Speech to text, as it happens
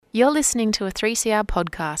You're listening to a 3CR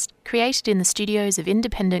podcast created in the studios of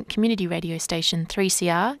independent community radio station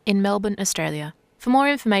 3CR in Melbourne, Australia. For more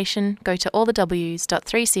information, go to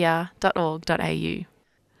allthews.3cr.org.au.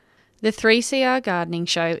 The 3CR Gardening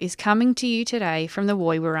Show is coming to you today from the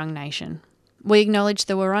Woi Wurrung Nation. We acknowledge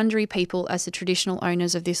the Wurundjeri people as the traditional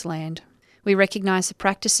owners of this land. We recognise the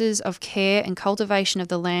practices of care and cultivation of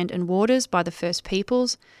the land and waters by the First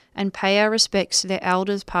Peoples and pay our respects to their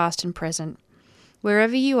elders past and present.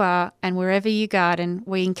 Wherever you are and wherever you garden,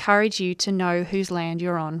 we encourage you to know whose land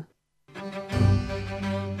you're on.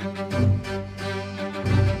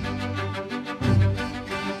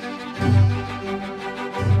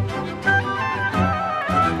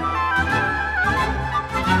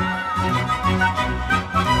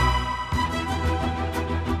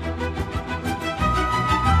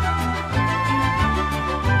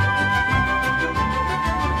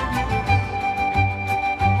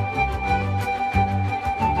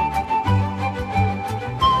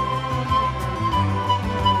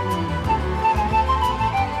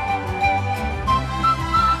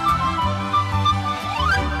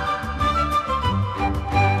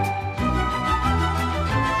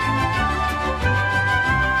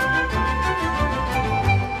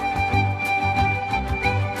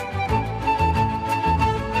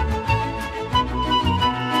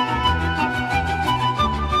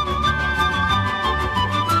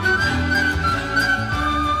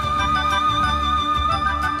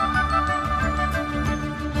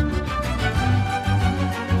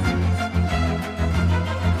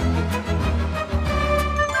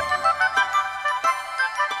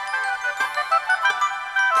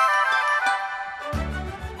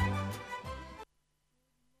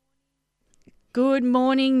 Good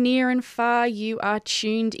morning, near and far. You are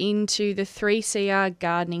tuned into the 3CR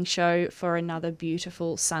Gardening Show for another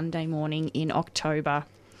beautiful Sunday morning in October.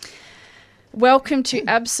 Welcome to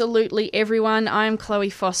absolutely everyone. I'm Chloe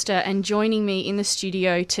Foster, and joining me in the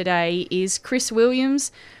studio today is Chris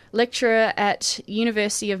Williams, lecturer at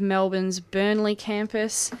University of Melbourne's Burnley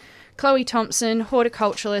campus, Chloe Thomson,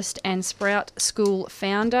 horticulturalist and Sprout School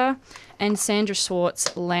founder, and Sandra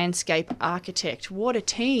Schwarz, landscape architect. What a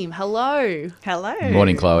team. Hello. Hello. Good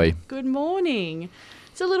morning, Chloe. Good morning.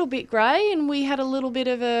 It's a little bit grey, and we had a little bit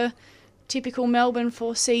of a typical Melbourne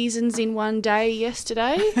Four Seasons in one day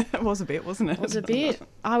yesterday. It was a bit, wasn't it? It was a bit.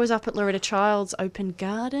 I was up at Loretta Child's open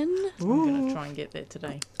garden. I'm going to try and get there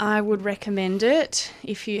today. I would recommend it.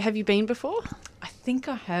 Have you been before? I think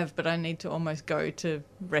I have, but I need to almost go to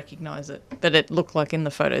recognise it. But it looked like in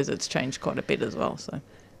the photos it's changed quite a bit as well, so...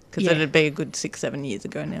 Because it'd be a good 6-7 years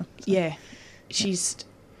ago now. So. Yeah. She's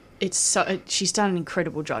done an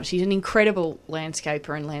incredible job. She's an incredible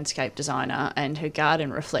landscaper and landscape designer, and her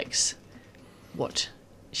garden reflects what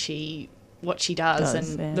she does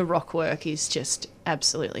and yeah. The rock work is just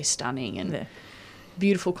absolutely stunning, and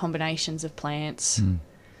beautiful combinations of plants.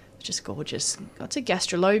 Just gorgeous. Lots of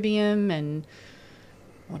gastrolobium and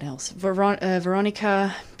what else?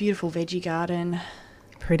 Veronica, beautiful veggie garden.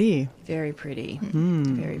 Pretty. Very pretty.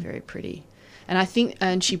 Very, very pretty.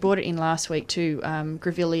 And she brought it in last week too,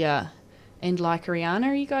 Grevillea and Lycoriana.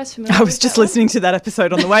 Are you guys familiar I was just listening to that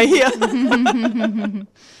episode on the way here.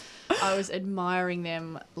 I was admiring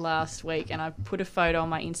them last week, and I put a photo on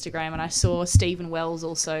my Instagram, and I saw Stephen Wells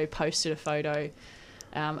also posted a photo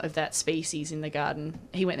of that species in the garden.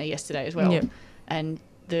 He went there yesterday as well. Yep. And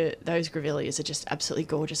those Grevilleas are just absolutely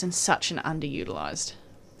gorgeous and such an underutilised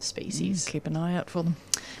species. Keep an eye out for them.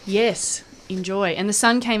 Yes, enjoy. And the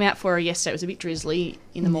sun came out for her yesterday. It was a bit drizzly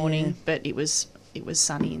in the morning, but it was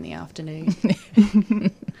sunny in the afternoon.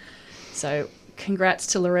 So congrats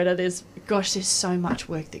to Loretta. There's so much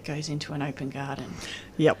work that goes into an open garden.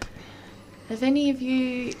 Yep. Have any of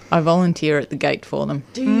you... I volunteer at the gate for them.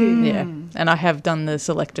 Do you? Yeah. And I have done the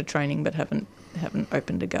selector training but haven't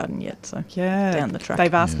opened a garden yet, so down the track.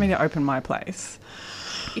 They've asked me to open my place.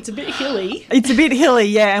 It's a bit hilly. It's a bit hilly,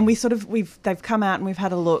 yeah, and they've come out and we've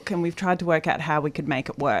had a look and we've tried to work out how we could make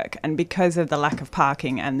it work. And because of the lack of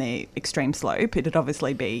parking and the extreme slope, it'd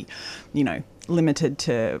obviously be, limited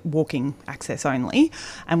to walking access only.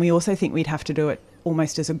 And we also think we'd have to do it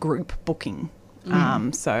almost as a group booking.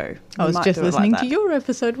 So I was just listening to your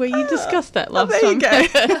episode where you discussed that last time.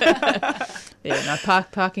 There you go.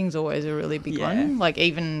 Parking's always a really big one. Like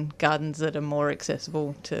even gardens that are more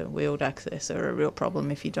accessible to wheeled access are a real problem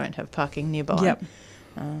if you don't have parking nearby. Yep.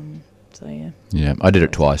 Yeah, I did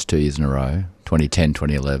it twice, 2 years in a row, 2010,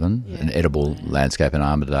 2011, an edible landscape in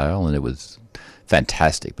Armadale, and it was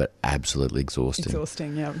fantastic but absolutely exhausting.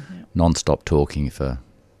 Exhausting, yeah. Non-stop talking for...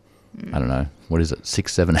 I don't know, what is it,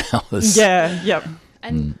 6-7 hours? Yeah, yep.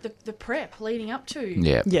 And the prep leading up to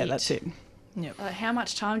Yeah, that's it. Yep. How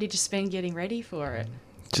much time did you spend getting ready for it?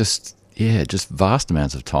 Just vast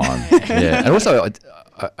amounts of time. Yeah, and also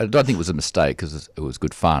I don't think it was a mistake because it was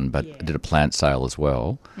good fun. But I did a plant sale as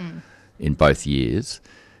well in both years,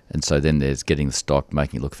 and so then there's getting the stock,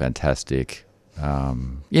 making it look fantastic.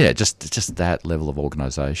 Just that level of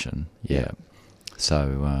organisation. Yeah.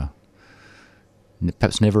 So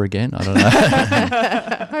perhaps never again. I don't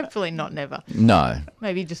know. Hopefully not never. No.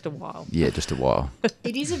 Maybe just a while. Yeah, just a while.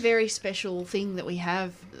 It is a very special thing that we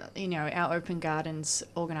have, our Open Gardens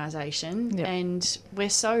organisation, and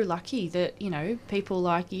we're so lucky that, people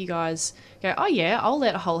like you guys go, oh yeah, I'll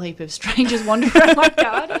let a whole heap of strangers wander around my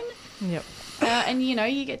garden. Yep. And,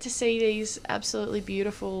 you get to see these absolutely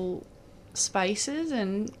beautiful spaces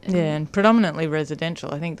and predominantly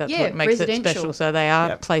residential. I think that's what makes it special. So they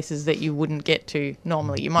are places that you wouldn't get to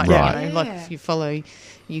normally. You might, like if you follow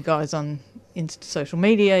you guys on social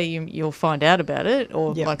media, you'll find out about it,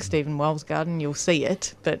 or like Stephen Wells' garden, you'll see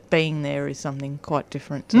it. But being there is something quite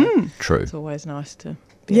different. So True. It's always nice to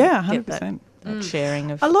be able to get 100%. that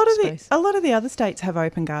sharing of a lot space. of the other states have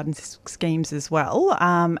open garden schemes as well,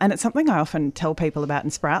 and it's something I often tell people about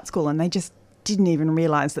in Sprout School, and they just didn't even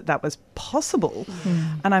realise that was possible.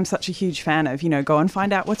 And I'm such a huge fan of, go and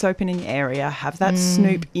find out what's open in your area, have that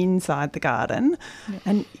snoop inside the garden,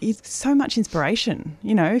 and it's so much inspiration.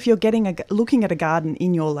 If you're looking at a garden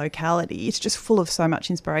in your locality, it's just full of so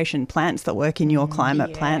much inspiration. Plants that work in your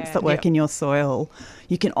climate, plants that work in your soil.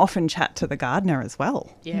 You can often chat to the gardener as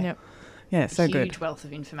well. Yeah. Yeah, so good. Huge wealth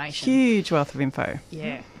of information. Huge wealth of info.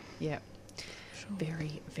 Yeah. Sure.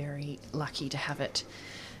 Very, very lucky to have it.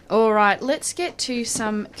 All right, let's get to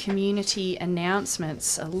some community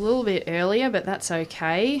announcements a little bit earlier, but that's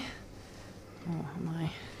okay. Oh,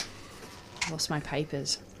 I lost my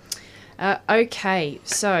papers. Okay,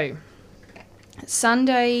 so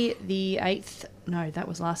Sunday the 8th, no, that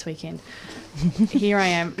was last weekend. Here I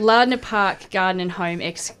am. Lardner Park Garden and Home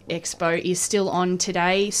Expo is still on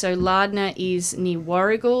today. So Lardner is near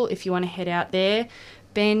Warrigal if you want to head out there.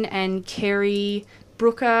 Ben and Kerry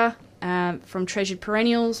Brooker from Treasured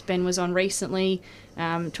Perennials. Ben was on recently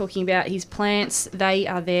talking about his plants. They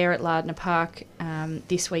are there at Lardner Park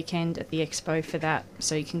this weekend at the expo for that,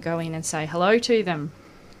 so you can go in and say hello to them.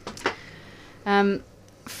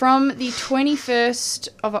 From the 21st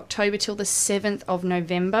of October till the 7th of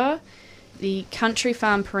November, the Country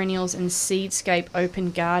Farm Perennials and Seedscape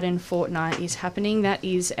Open Garden Fortnight is happening. That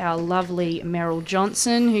is our lovely Meryl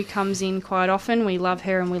Johnson, who comes in quite often. We love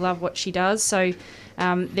her and we love what she does. So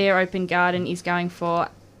their open garden is going for,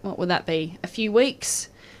 what would that be, a few weeks.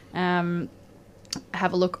 Have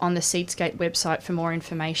a look on the Seedscape website for more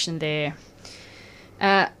information there.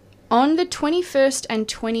 On the 21st and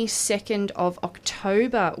 22nd of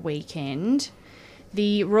October weekend,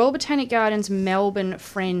 the Royal Botanic Gardens Melbourne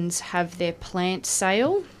Friends have their plant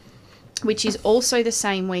sale, which is also the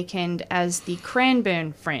same weekend as the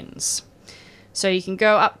Cranbourne Friends. So you can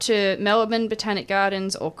go up to Melbourne Botanic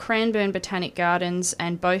Gardens or Cranbourne Botanic Gardens,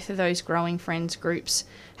 and both of those Growing Friends groups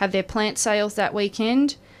have their plant sales that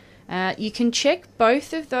weekend. You can check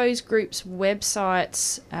both of those groups'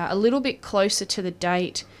 websites a little bit closer to the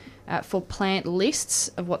date for plant lists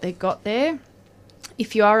of what they've got there.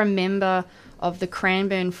 If you are a member of the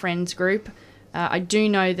Cranbourne Friends group, I do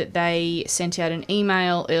know that they sent out an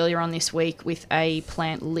email earlier on this week with a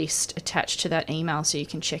plant list attached to that email, so you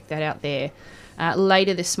can check that out there.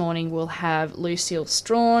 Later this morning, we'll have Lucille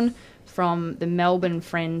Strawn from the Melbourne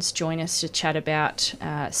Friends join us to chat about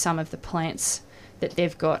some of the plants that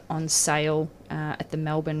they've got on sale at the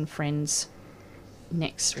Melbourne Friends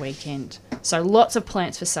next weekend. So lots of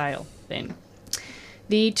plants for sale then.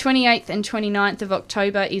 The 28th and 29th of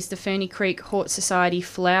October is the Ferny Creek Hort Society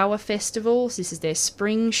Flower Festival. This is their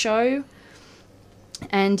spring show.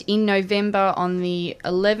 And in November on the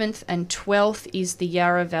 11th and 12th is the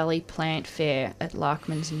Yarra Valley Plant Fair at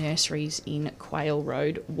Larkman's Nurseries in Quayle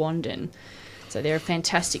Road, Wandon. So they're a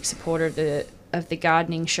fantastic supporter of the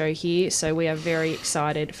gardening show here, so we are very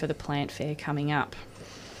excited for the plant fair coming up.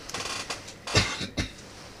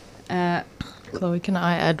 Chloe, can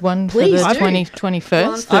I add one Please for the do.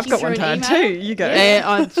 21st? I've got one to add too. You go.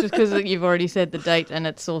 It's just because you've already said the date, and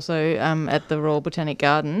it's also at the Royal Botanic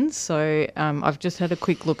Gardens. So I've just had a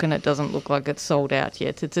quick look, and it doesn't look like it's sold out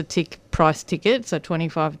yet. It's a price ticket, so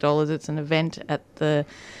 $25. It's an event at the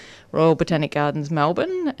Royal Botanic Gardens,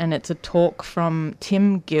 Melbourne, and it's a talk from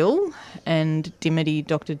Tim Gill and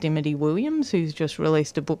Dr. Dimity Williams, who's just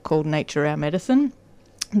released a book called Nature Our Medicine.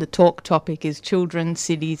 The talk topic is children,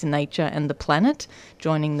 cities, nature and the planet,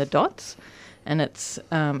 joining the dots. and it's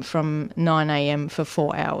from 9 a.m. for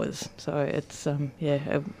 4 hours. So it's,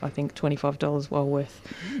 I think $25 well worth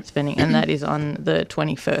spending. And that is on the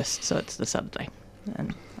 21st, so it's the Saturday.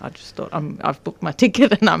 And I just thought I've booked my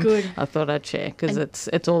ticket, and I thought I'd share, because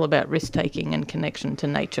it's all about risk taking and connection to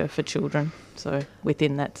nature for children. So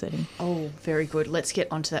within that setting. Oh, very good. Let's get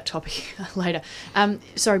onto that topic later.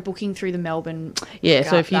 Booking through the Melbourne so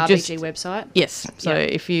if you RBG website. Yes. So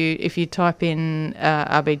if you type in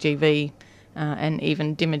RBGV and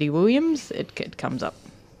even Dimity Williams, it comes up.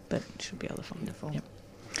 But it should be able to find it. Yep.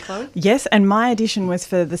 Chloe? Yes, and my edition was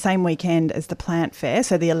for the same weekend as the plant fair,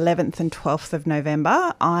 so the 11th and 12th of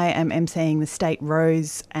November. I am emceeing the State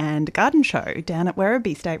Rose and Garden Show down at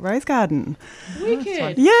Werribee State Rose Garden.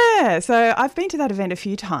 Wicked. Yeah, so I've been to that event a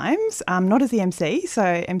few times, not as the MC, so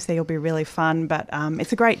MC will be really fun, but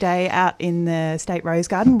it's a great day out in the State Rose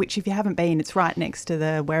Garden, which if you haven't been, it's right next to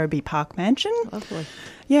the Werribee Park Mansion. Lovely.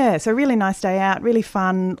 Yeah, so really nice day out, really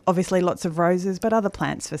fun, obviously lots of roses, but other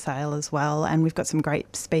plants for sale as well. And we've got some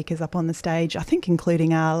great speakers up on the stage, I think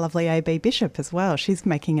including our lovely AB Bishop as well. She's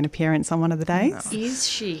making an appearance on one of the days. Is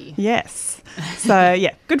she? Yes. So,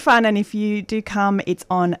 yeah, good fun. And if you do come, it's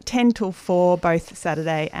on 10 till 4, both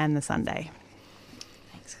Saturday and the Sunday.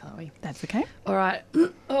 Thanks, Chloe. That's okay. All right.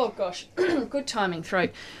 Oh, gosh. Good timing,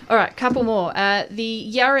 throat. All right, couple more. The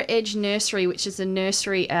Yarra Edge Nursery, which is a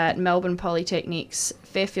nursery at Melbourne Polytechnic's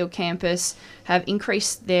Fairfield campus, have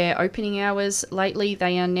increased their opening hours lately.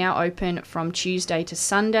 They are now open from Tuesday to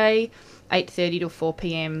Sunday, 8:30 to 4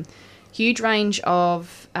 p.m. Huge range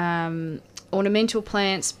of ornamental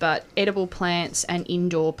plants, but edible plants and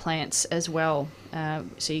indoor plants as well.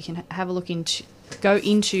 So you can have a look go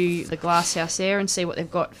into the glass house there and see what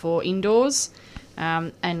they've got for indoors,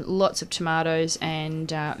 and lots of tomatoes and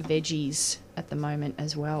veggies at the moment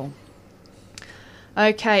as well.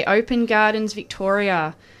 Okay, Open Gardens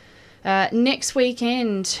Victoria. Next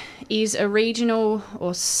weekend is a regional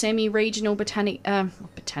or semi-regional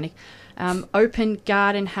open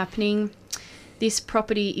garden happening. This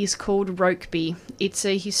property is called Rokeby. It's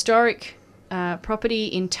a historic property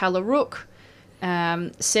in Tallarook,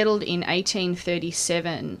 settled in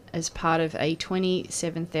 1837 as part of a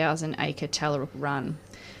 27,000-acre Tallarook run.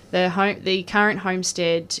 The current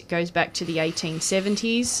homestead goes back to the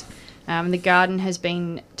 1870s. The garden has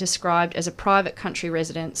been described as a private country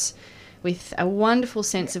residence with a wonderful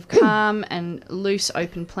sense of calm and loose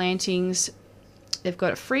open plantings. They've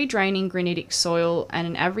got a free draining granitic soil and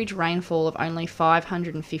an average rainfall of only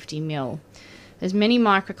 550 mil. There's many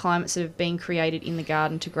microclimates that have been created in the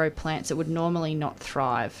garden to grow plants that would normally not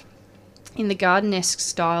thrive. In the garden-esque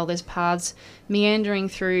style, there's paths meandering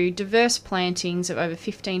through diverse plantings of over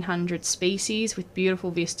 1,500 species with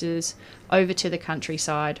beautiful vistas over to the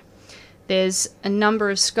countryside. There's a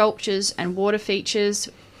number of sculptures and water features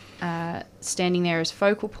standing there as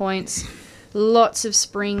focal points. Lots of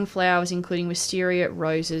spring flowers, including wisteria,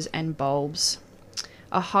 roses and bulbs.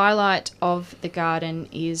 A highlight of the garden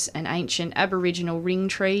is an ancient Aboriginal ring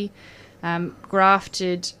tree,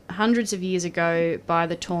 grafted hundreds of years ago by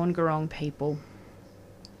the Torngarong people.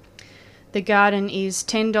 The garden is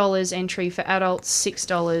 $10 entry for adults,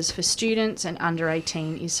 $6 for students, and under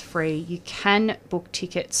 18 is free. You can book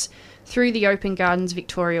tickets through the Open Gardens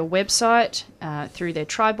Victoria website, through their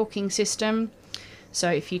try-booking system. So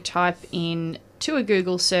if you type in to a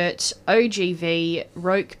Google search OGV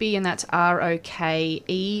Rokeby, and that's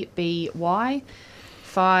ROKEBY,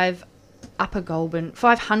 500 Upper Goulburn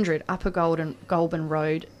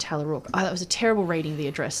Road, Tallarook. Oh, that was a terrible reading of the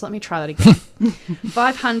address. Let me try that again.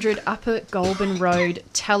 500 Upper Goulburn Road,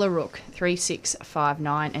 Tallarook,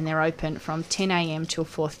 3659, and they're open from 10 a.m. till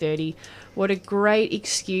 4:30. What a great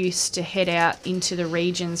excuse to head out into the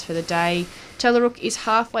regions for the day. Tallarook is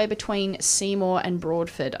halfway between Seymour and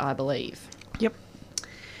Broadford, I believe. Yep.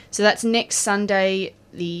 So that's next Saturday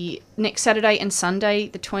and Sunday,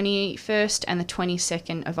 the 21st and the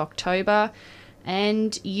 22nd of October.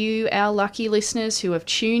 And you, our lucky listeners who have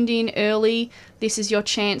tuned in early, this is your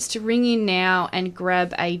chance to ring in now and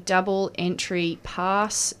grab a double entry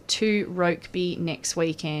pass to Rokeby next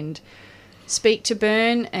weekend. Speak to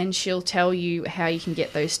Bern and she'll tell you how you can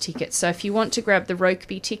get those tickets. So if you want to grab the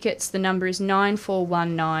Rokeby tickets, the number is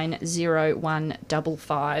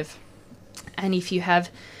 94190155. And if you have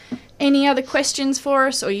any other questions for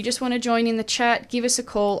us, or you just want to join in the chat, give us a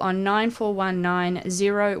call on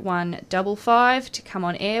 94190155 to come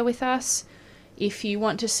on air with us. If you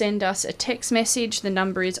want to send us a text message, the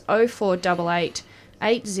number is 0488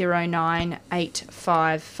 809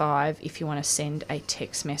 855 if you want to send a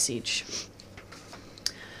text message.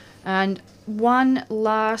 And one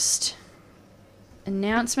last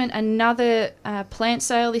announcement. Another plant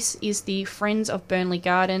sale. This is the Friends of Burnley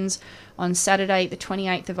Gardens on Saturday, the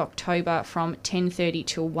 28th of October from 10:30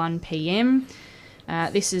 till 1 p.m.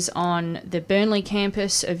 This is on the Burnley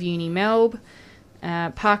campus of Uni Melb.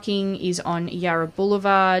 Parking is on Yarra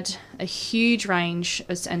Boulevard. A huge range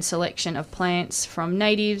and selection of plants from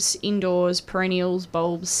natives, indoors, perennials,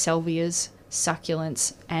 bulbs, salvias,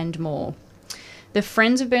 succulents, and more. The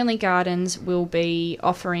Friends of Burnley Gardens will be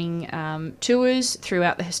offering tours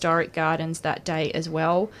throughout the historic gardens that day as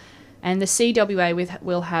well. And the CWA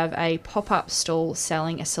will have a pop-up stall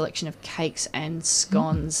selling a selection of cakes and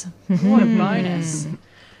scones. What a bonus.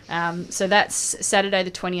 So that's Saturday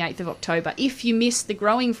the 28th of October. If you missed the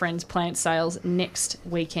Growing Friends plant sales next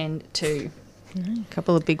weekend too. A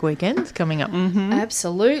couple of big weekends coming up.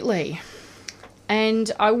 Absolutely.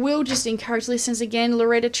 And I will just encourage listeners again,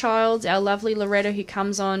 Loretta Childs, our lovely Loretta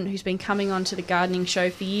who's been coming on to the gardening show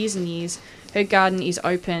for years and years. Her garden is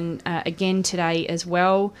open again today as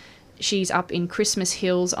well. She's up in Christmas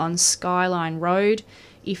Hills on Skyline Road.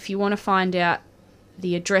 If you want to find out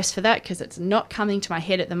the address for that, because it's not coming to my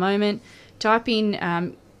head at the moment, type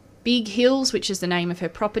in Big Hills, which is the name of her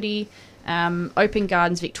property, Open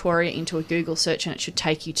Gardens Victoria into a Google search, and it should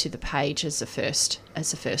take you to the page as the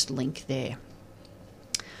first link there.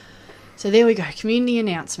 So there we go, community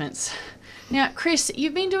announcements. Now, Chris,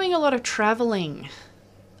 you've been doing a lot of travelling,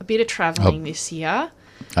 this year.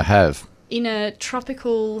 I have. In a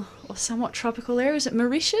tropical or somewhat tropical area. Is it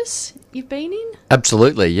Mauritius you've been in?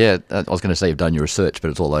 Absolutely, yeah. I was going to say you've done your research,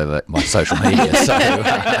 but it's all over my social media. So,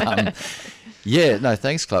 yeah, no,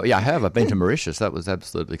 thanks, Chloe. Yeah, I have. I've been to Mauritius. That was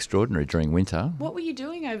absolutely extraordinary during winter. What were you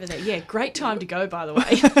doing over there? Yeah, great time to go, by the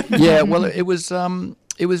way. Yeah, well, it was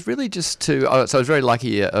really just to. So I was very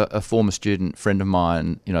lucky. A former student friend of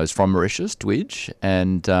mine, is from Mauritius, Dwidge,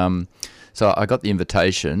 and so I got the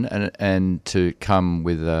invitation and to come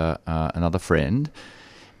with another friend.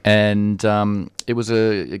 And it was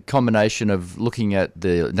a combination of looking at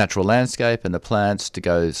the natural landscape and the plants, to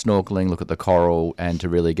go snorkeling, look at the coral, and to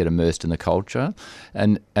really get immersed in the culture.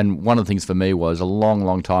 And one of the things for me was, a long,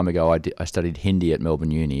 long time ago, I studied Hindi at Melbourne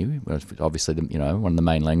Uni, obviously one of the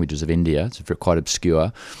main languages of India. It's quite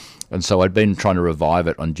obscure. And so I'd been trying to revive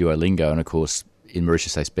it on Duolingo, and of course in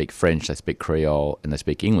Mauritius they speak French, they speak Creole, and they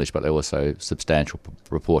speak English, but they also, substantial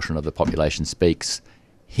proportion of the population speaks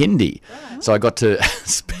Hindi. So I got to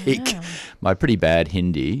speak my pretty bad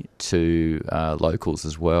Hindi to locals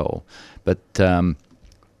as well. But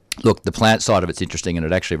look, the plant side of it's interesting, and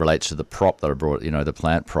it actually relates to the prop that I brought, the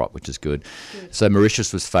plant prop, which is good. So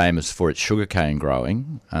Mauritius was famous for its sugarcane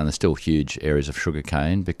growing, and there's still huge areas of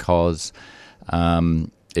sugarcane, because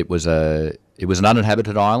it was an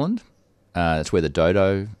uninhabited island. That's where the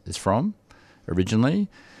dodo is from originally.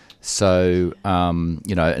 So,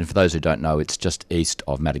 and for those who don't know, it's just east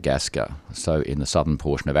of Madagascar, so in the southern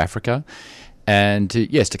portion of Africa. And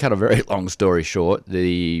to cut a very long story short,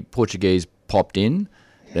 the Portuguese popped in,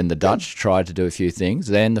 then the Dutch tried to do a few things,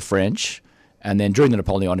 then the French, and then during the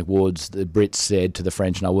Napoleonic Wars, the Brits said to the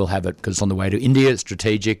French, no, we'll have it because it's on the way to India, it's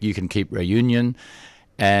strategic, you can keep Réunion.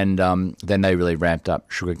 And then they really ramped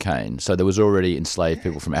up sugarcane. So there was already enslaved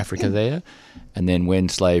people from Africa there. And then when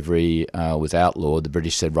slavery was outlawed, the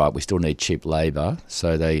British said, right, we still need cheap labour.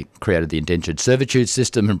 So they created the indentured servitude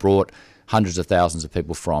system and brought hundreds of thousands of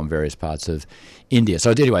people from various parts of India.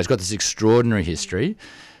 So anyway, it's got this extraordinary history,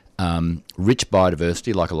 rich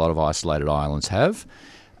biodiversity, like a lot of isolated islands have,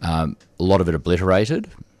 a lot of it obliterated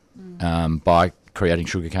by creating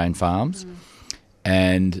sugarcane farms.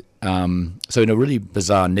 And so in a really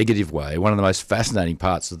bizarre negative way, one of the most fascinating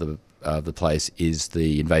parts of the place is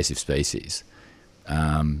the invasive species.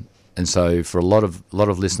 And so for a lot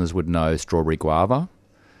of listeners would know strawberry guava,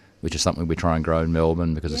 which is something we try and grow in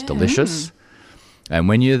Melbourne because it's delicious. And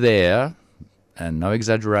when you're there, and no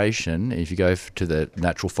exaggeration, if you go to the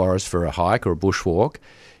natural forest for a hike or a bushwalk,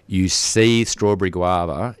 you see strawberry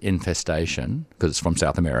guava infestation, because it's from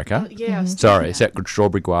South America.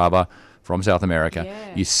 Strawberry guava from South America.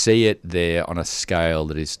 Yeah. You see it there on a scale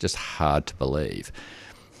that is just hard to believe.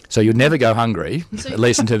 So you'd never go hungry, at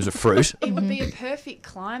least in terms of fruit. It would be a perfect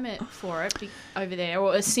climate for it over there,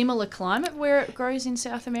 or a similar climate where it grows in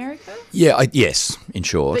South America? Yeah, yes, in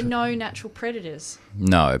short. But no natural predators?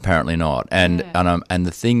 No, apparently not. And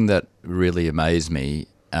the thing that really amazed me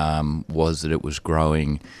was that it was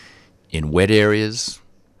growing in wet areas,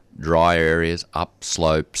 dry areas, up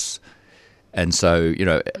slopes. And so,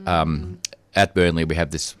 at Burnley we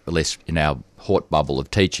have this, at least in our hort bubble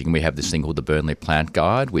of teaching, we have this thing called the Burnley Plant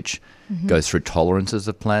Guide, which goes through tolerances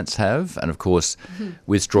that plants have. And, of course,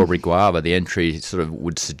 with strawberry guava, the entry sort of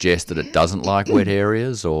would suggest that it doesn't like wet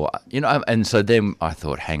areas and so then I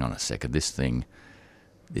thought, hang on a second,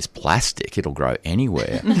 this plastic, it'll grow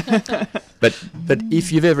anywhere. But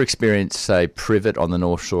if you've ever experienced, say, privet on the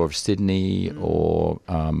North Shore of Sydney or,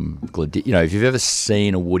 if you've ever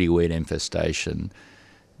seen a woody weed infestation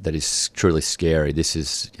that is truly scary, this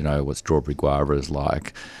is, what strawberry guava is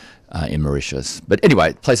like in Mauritius. But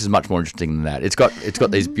anyway, the place is much more interesting than that. It's got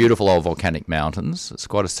these beautiful old volcanic mountains. It's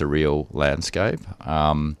quite a surreal landscape.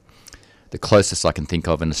 The closest I can think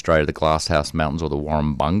of in Australia are the Glasshouse Mountains or the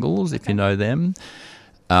Warrumbungles, if you know them.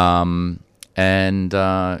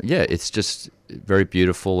 It's just very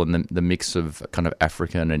beautiful, and the mix of kind of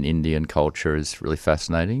African and Indian culture is really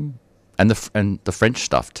fascinating, and the French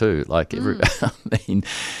stuff too. Like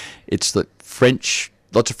it's the French,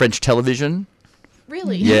 lots of French television.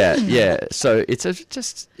 Really? Yeah. So it's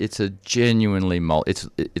a genuinely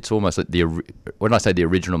it's almost like when I say the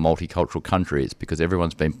original multicultural country, it's because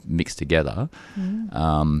everyone's been mixed together.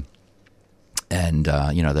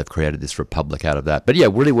 They've created this republic out of that. But, yeah,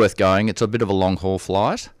 really worth going. It's a bit of a long-haul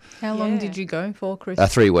flight. How long did you go for, Chris?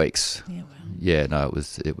 3 weeks. Yeah, wow. Yeah, no,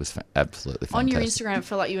 it was absolutely fantastic. On your Instagram, it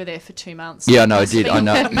felt like you were there for 2 months. Yeah, no, I did. I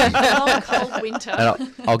know. A long, cold winter.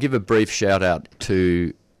 And I'll give a brief shout-out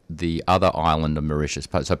to the other island of Mauritius.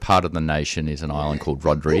 So part of the nation is an island called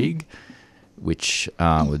Rodrigue, which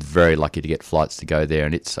was very lucky to get flights to go there,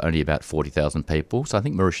 and it's only about 40,000 people. So I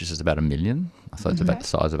think Mauritius is about 1 million. So it's about the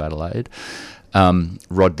size of Adelaide.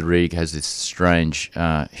 Rodrigue has this strange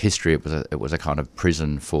history. It was a kind of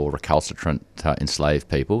prison for recalcitrant enslaved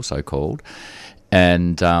people, so-called,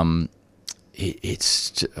 and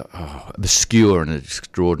it's obscure in an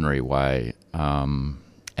extraordinary way.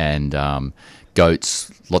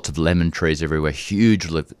 Goats, lots of lemon trees everywhere, huge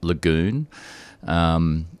lagoon.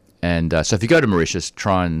 So if you go to Mauritius,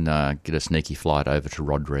 try and get a sneaky flight over to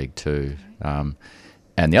Rodrigue too.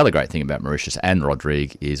 And the other great thing about Mauritius and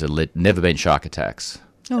Rodrigue is never been shark attacks.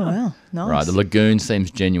 Oh, wow. Nice. Right, the lagoon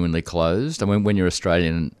seems genuinely closed. And when you're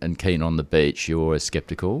Australian and keen on the beach, you're always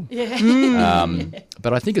sceptical. Yeah.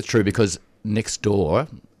 But I think it's true because next door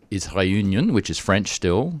is Réunion, which is French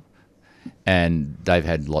still, and they've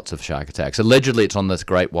had lots of shark attacks. Allegedly, it's on this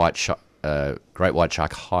Great White Shark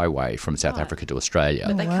Highway from South Africa to Australia.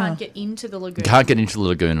 But they can't get into the lagoon. Can't get into the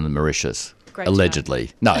lagoon in Mauritius. Great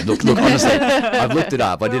allegedly. No, look, honestly, I've looked it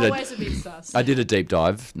up. We're always a bit sus. I did a deep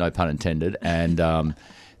dive, no pun intended, and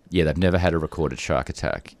they've never had a recorded shark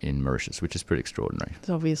attack in Mauritius, which is pretty extraordinary. There's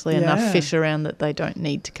obviously enough fish around that they don't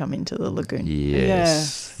need to come into the lagoon.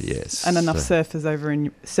 Yes. And enough surfers over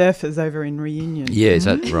in Réunion. Yeah, is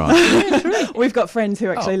that right? We've got friends who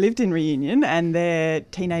actually lived in Réunion, and their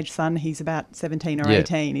teenage son, he's about 17 or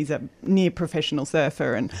 18, he's a near professional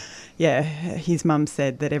surfer, and his mum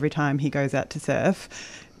said that every time he goes out to surf,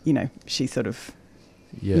 she sort of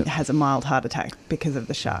has a mild heart attack because of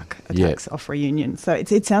the shark attacks off Réunion. So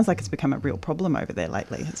it sounds like it's become a real problem over there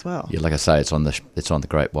lately as well. Yeah, like I say, it's on the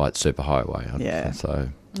Great White Superhighway. Yeah. So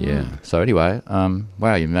So anyway,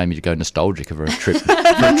 wow, you made me go nostalgic for a trip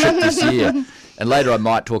this year. And later I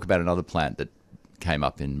might talk about another plant that came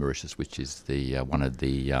up in Mauritius, which is the one of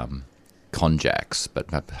the konjaks, but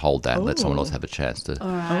hold that and let someone else have a chance to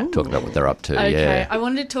talk about what they're up to. Okay, Yeah. I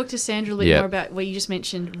wanted to talk to Sandra a little more about where you just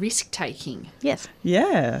mentioned risk-taking. Yes.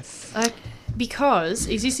 Yes. Because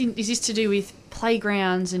is this to do with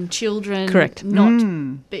playgrounds and children? Correct.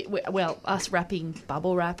 Us wrapping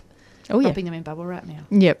bubble wrap. Oh, Wrapping them in bubble wrap now.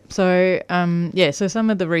 Yep. So, so some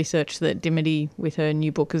of the research that Dimity with her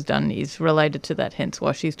new book has done is related to that, hence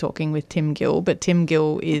why she's talking with Tim Gill. But Tim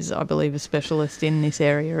Gill is, I believe, a specialist in this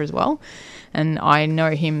area as well. And I know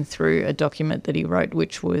him through a document that he wrote,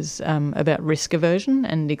 which was about risk aversion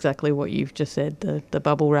and exactly what you've just said, the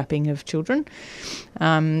bubble wrapping of children.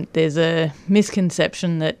 There's a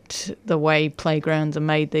misconception that the way playgrounds are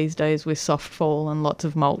made these days with soft fall and lots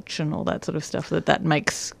of mulch and all that sort of stuff, that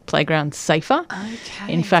makes playgrounds safer.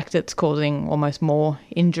 Okay. In fact, it's causing almost more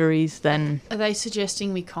injuries than... Are they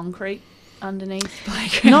suggesting we concrete underneath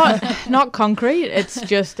playgrounds? Not concrete. It's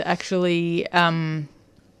just actually...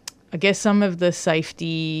 I guess some of the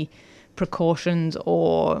safety precautions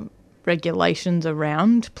or regulations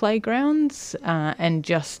around playgrounds and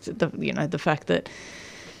just the fact that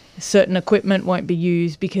certain equipment won't be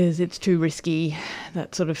used because it's too risky,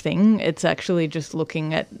 that sort of thing. It's actually just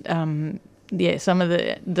looking at some of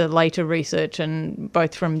the later research, and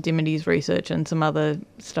both from Dimity's research and some other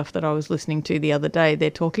stuff that I was listening to the other day, they're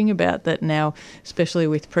talking about that now, especially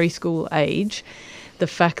with preschool age, the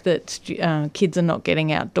fact that kids are not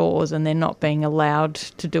getting outdoors and they're not being allowed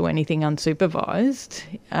to do anything unsupervised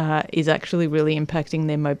is actually really impacting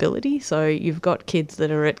their mobility. So you've got kids that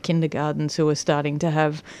are at kindergartens who are starting to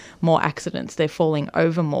have more accidents. They're falling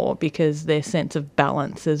over more because their sense of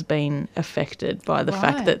balance has been affected by the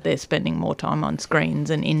fact that they're spending more time on screens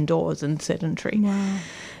and indoors and sedentary. Wow.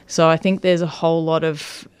 So I think there's a whole lot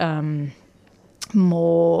of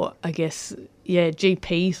more, I guess,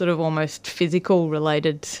 GP sort of almost physical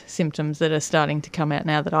related symptoms that are starting to come out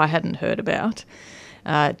now that I hadn't heard about.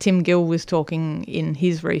 Tim Gill was talking in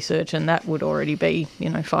his research, and that would already be,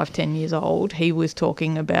 5-10 years old. He was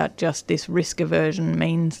talking about just this risk aversion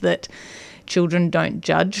means that children don't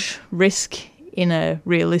judge risk in a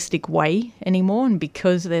realistic way anymore, and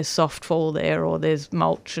because there's soft fall there or there's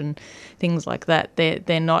mulch and things like that,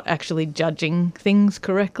 they're not actually judging things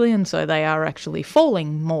correctly, and so they are actually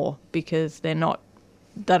falling more because they don't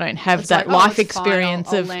have It's that like, life it's fine,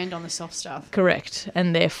 experience I'll of land on the soft stuff. Correct,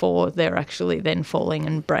 and therefore they're actually then falling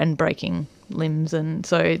and breaking limbs, and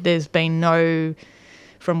so there's been no,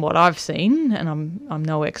 from what I've seen, and I'm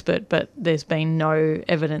no expert, but there's been no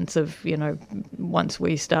evidence of, once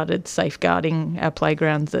we started safeguarding our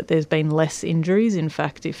playgrounds, that there's been less injuries, in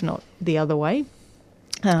fact, if not the other way.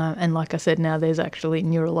 And like I said, now there's actually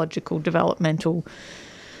neurological developmental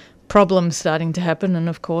problems starting to happen, and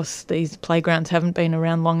of course these playgrounds haven't been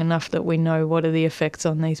around long enough that we know what are the effects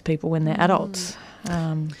on these people when they're adults.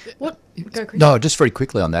 What? Go, Chris. No, just very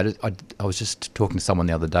quickly on that. I was just talking to someone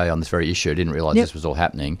the other day on this very issue. I didn't realise this was all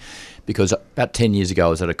happening because about 10 years ago I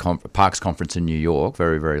was at a Parks conference in New York,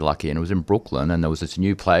 very, very lucky, and it was in Brooklyn, and there was this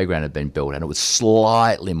new playground had been built and it was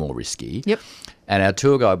slightly more risky. Yep. And our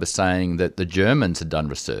tour guide was saying that the Germans had done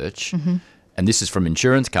research, and this is from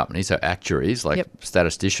insurance companies, so actuaries, like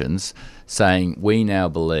statisticians, saying we now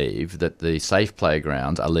believe that the safe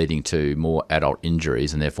playgrounds are leading to more adult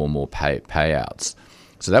injuries and therefore more payouts.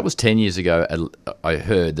 So that was 10 years ago. I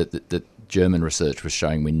heard that German research was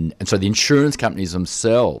showing and so the insurance companies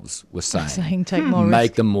themselves were saying take more make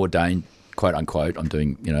risk. them more quote unquote, I'm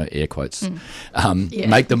doing air quotes,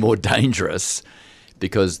 make them more dangerous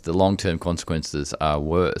because the long-term consequences are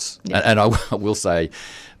worse. Yeah. And I will say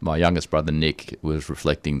my youngest brother Nick was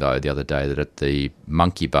reflecting, though, the other day that at the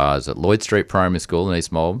monkey bars at Lloyd Street Primary School in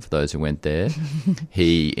East Melbourne, for those who went there,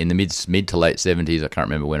 he, in the mid to late 70s, I can't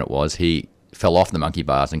remember when it was, he fell off the monkey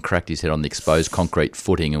bars and cracked his head on the exposed concrete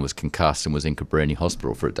footing and was concussed and was in Cabrini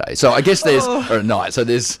Hospital for a day. So I guess there's, or a night, so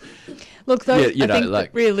there's... Look, though, Yeah, I think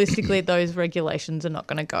that realistically those regulations are not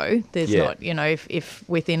going to go. There's not, if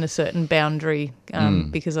within a certain boundary,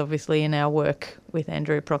 because obviously in our work with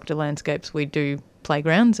Andrew Proctor Landscapes, we do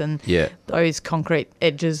playgrounds, and those concrete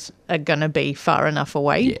edges are going to be far enough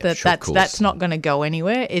away that's not going to go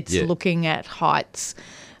anywhere. It's looking at heights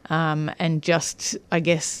and just, I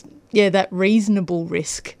guess, that reasonable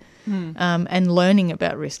risk and learning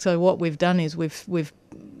about risk. So what we've done is we've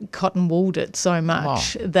cotton wooled it so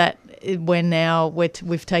much that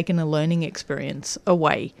we've taken a learning experience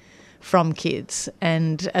away from kids.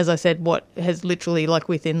 And as I said, what has literally, like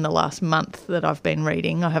within the last month that I've been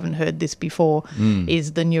reading, I haven't heard this before,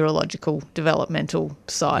 is the neurological developmental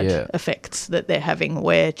side effects that they're having,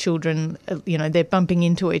 where children, they're bumping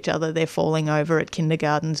into each other, they're falling over at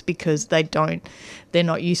kindergartens because they're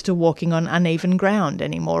not used to walking on uneven ground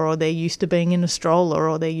anymore, or they're used to being in a stroller,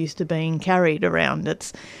 or they're used to being carried around.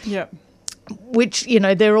 Which,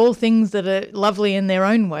 they're all things that are lovely in their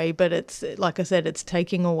own way, but it's, like I said, it's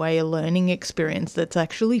taking away a learning experience that's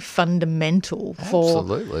actually fundamental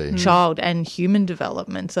for child and human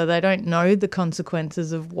development. So they don't know the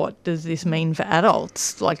consequences of what does this mean for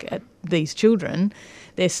adults, like at these children.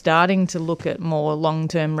 They're starting to look at more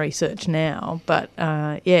long-term research now, but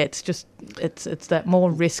it's just it's that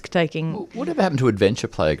more risk-taking. Whatever happened to adventure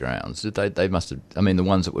playgrounds? They must have. I mean, the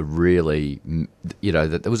ones that were really,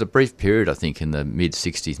 there was a brief period, I think, in the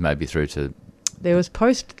mid-60s, maybe through to. There was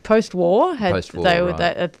post-war.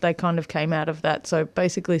 Right. They kind of came out of that. So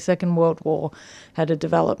basically, Second World War had a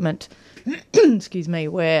development. excuse me,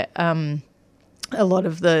 where. A lot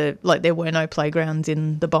of there were no playgrounds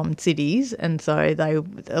in the bombed cities, and so they,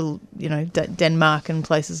 Denmark and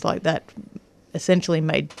places like that essentially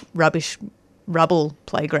made rubble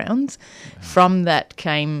playgrounds. From that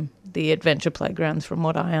came the adventure playgrounds, from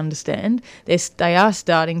what I understand. They are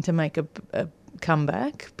starting to make a come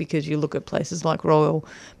back, because you look at places like Royal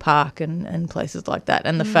Park and places like that,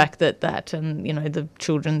 and the fact that and, you know, the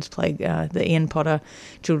children's the Ian Potter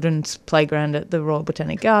Children's Playground at the Royal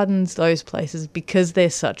Botanic Gardens, those places, because they're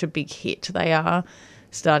such a big hit, they are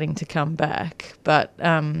starting to come back. But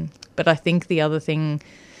I think the other thing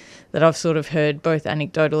that I've sort of heard both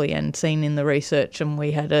anecdotally and seen in the research, and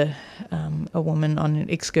we had a woman on an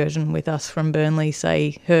excursion with us from Burnley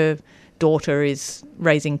say her daughter is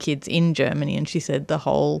raising kids in Germany, and she said the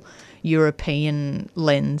whole European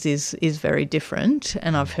lens is very different.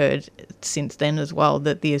 And I've heard since then as well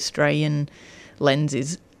that the Australian lens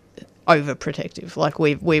is overprotective. Like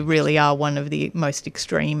we really are one of the most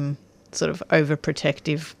extreme sort of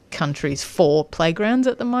overprotective countries for playgrounds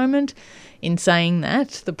at the moment. In saying that,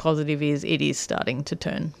 the positive is it is starting to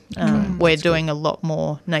turn. We're doing a lot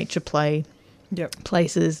more nature play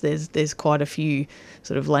places. There's quite a few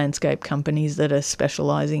sort of landscape companies that are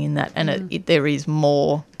specialising in that, and there is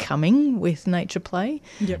more coming with nature play,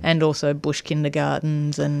 and also bush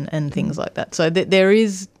kindergartens and things like that. So there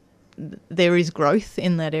is growth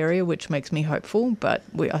in that area, which makes me hopeful, but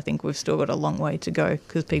I think we've still got a long way to go,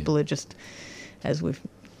 because people are just, as we've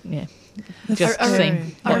just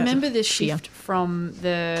seen. I remember the shift from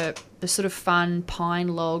the sort of fun pine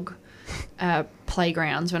log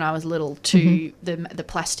playgrounds when I was little to the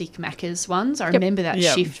plastic Maccas ones. I remember that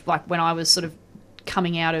shift, like when I was sort of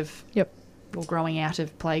coming out of or growing out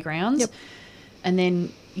of playgrounds. And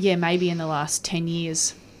then, maybe in the last 10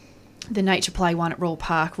 years, the nature play one at Royal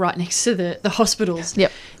Park right next to the hospitals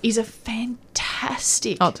is a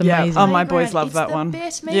fantastic. Oh, it's amazing. Oh, my boys love that one.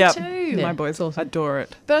 It's the best, me too. My boys adore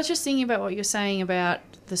it. But I was just thinking about what you're saying about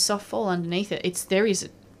the soft fall underneath it. It's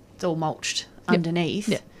all mulched underneath.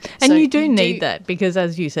 Yeah. And so you do need that, because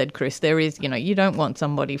as you said, Chris, there is, you know, you don't want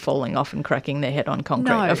somebody falling off and cracking their head on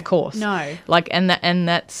concrete, of course. No. Like, and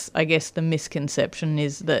that's, I guess, the misconception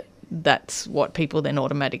is that that's what people then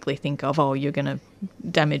automatically think of, oh, you're going to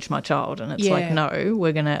damage my child. And it's like, no,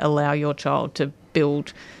 we're going to allow your child to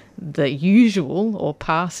build the usual or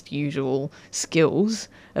past usual skills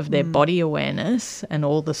of their body awareness and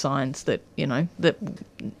all the science that, you know, that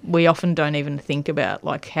we often don't even think about,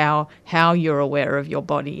 like how you're aware of your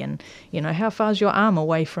body, and, you know, how far's your arm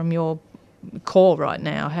away from your core right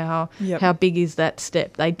now, how big is that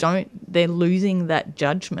step. They're losing that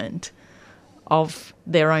judgment of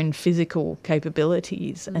their own physical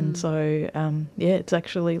capabilities. And so, it's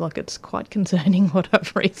actually, like, it's quite concerning what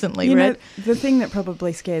I've recently read. Know, the thing that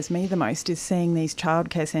probably scares me the most is seeing these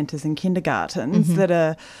childcare centres and kindergartens that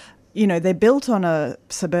are, you know, they're built on a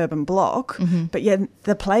suburban block, but yet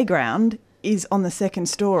the playground is on the second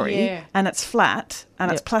story and it's flat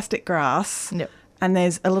and it's plastic grass and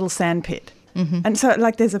there's a little sand pit. And so,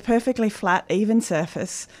 like, there's a perfectly flat, even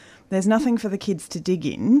surface. There's nothing for the kids to dig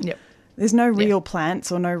in. There's no real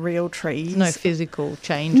plants or no real trees. No physical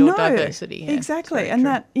change or diversity. Yeah, exactly. And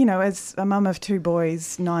that, you know, as a mum of two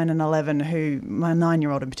boys, 9 and 11, who my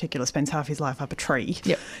 9-year-old in particular spends half his life up a tree.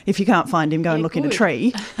 If you can't find him, go and look in a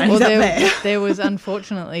tree. And he's up there. There was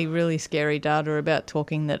unfortunately really scary data about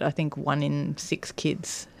talking that I think 1 in 6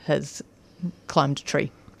 kids has climbed a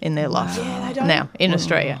tree in their life now in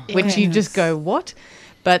Australia, which you just go, what?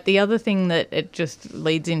 But the other thing that it just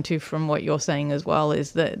leads into from what you're saying as well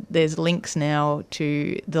is that there's links now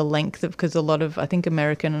to the length of, because a lot of, I think,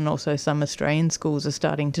 American and also some Australian schools are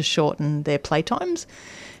starting to shorten their playtimes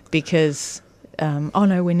because,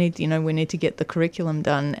 we need to get the curriculum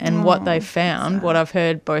done. And what they've found, what I've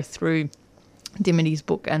heard both through Dimity's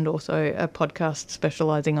book and also a podcast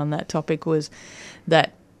specialising on that topic, was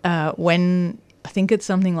that when I think it's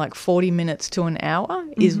something like 40 minutes to an hour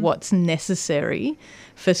is what's necessary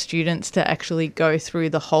for students to actually go through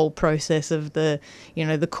the whole process of the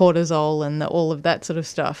cortisol and all of that sort of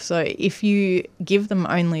stuff. So if you give them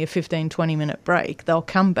only a 15-20 minute break, they'll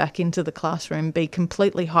come back into the classroom, be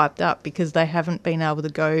completely hyped up because they haven't been able to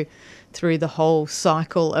go through the whole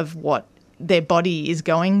cycle of what their body is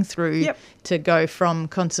going through to go from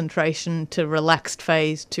concentration to relaxed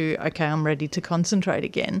phase to, okay, I'm ready to concentrate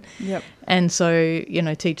again. And so,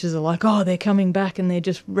 teachers are like, oh, they're coming back and they're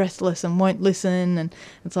just restless and won't listen. And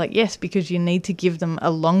it's like, yes, because you need to give them a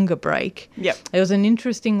longer break. There was an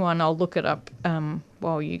interesting one. I'll look it up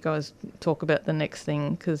while you guys talk about the next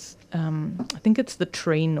thing, because I think it's the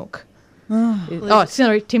tree nook.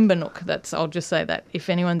 Sorry, Timber Nook. I'll just say that. If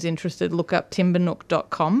anyone's interested, look up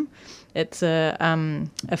timbernook.com. It's a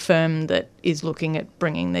firm that is looking at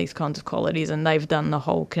bringing these kinds of qualities, and they've done the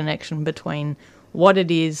whole connection between what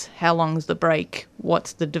it is, how long's the break,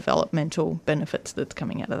 what's the developmental benefits that's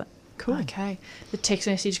coming out of that. Cool. Okay. The text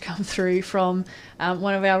message come through from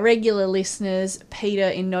one of our regular listeners, Peter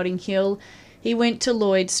in Notting Hill. He went to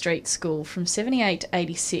Lloyd Street School from 78 to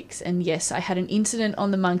 86, and yes, I had an incident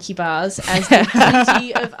on the monkey bars, as did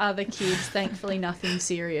plenty of other kids. Thankfully, nothing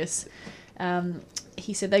serious.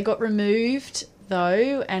 He said they got removed,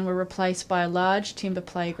 though, and were replaced by a large timber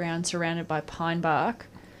playground surrounded by pine bark.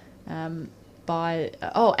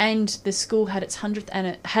 And the school had its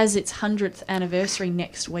 100th anniversary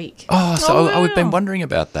next week. I've been wondering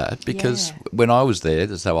about that because when I was there,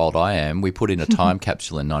 that's how old I am, we put in a time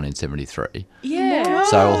capsule in 1973. Yeah.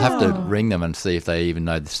 So I'll have to ring them and see if they even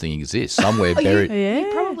know this thing exists somewhere buried.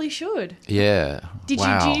 You probably should. Yeah.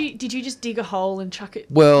 Did you just dig a hole and chuck it?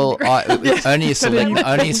 Well, only a select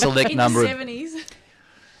in number the of 70s.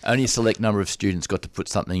 only a select number of students got to put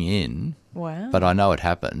something in. Wow. But I know it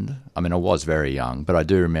happened. I mean, I was very young, but I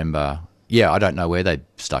do remember. Yeah, I don't know where they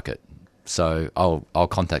stuck it, so I'll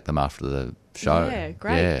contact them after the show. Yeah,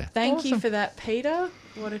 great. Yeah. Thank you for that, Peter.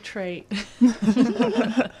 What a treat.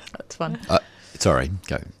 That's fun. Sorry,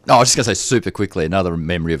 go. Oh, I was just going to say super quickly, another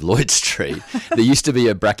memory of Lloyd Street. There used to be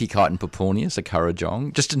a Brachychiton purpureus, a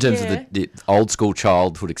currajong, just in terms of the old school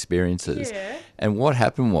childhood experiences. Yeah. And what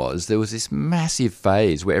happened was there was this massive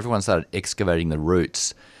phase where everyone started excavating the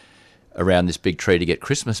roots around this big tree to get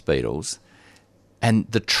Christmas beetles. And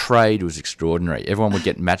the trade was extraordinary. Everyone would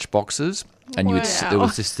get matchboxes, and there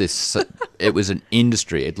was this. It was an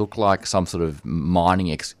industry. It looked like some sort of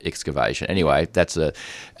mining excavation. Anyway, and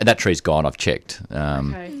that tree's gone. I've checked.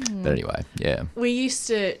 But anyway, yeah. We used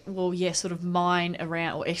to, sort of mine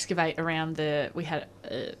around or excavate around we had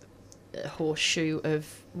a horseshoe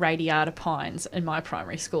of radiata pines in my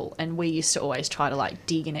primary school, and we used to always try to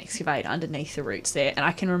dig and excavate underneath the roots there. And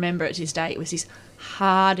I can remember it to this day. It was this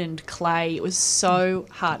hardened clay. It was so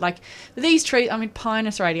hard. These trees, I mean,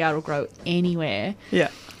 Pinus radiata will grow anywhere. Yeah.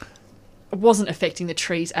 It wasn't affecting the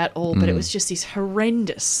trees at all, but it was just this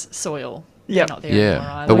horrendous soil. Yeah, not there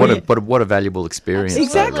anymore either. But what a valuable experience.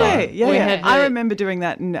 Exactly. though, right? Yeah. I remember doing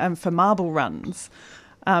that for marble runs.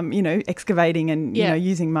 Excavating and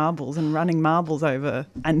using marbles and running marbles over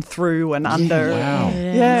and through and under. Wow.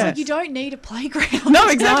 Yeah. It's you don't need a playground. No,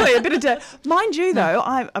 exactly. A bit of mind you, though,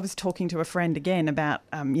 I was talking to a friend again about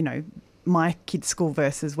my kids' school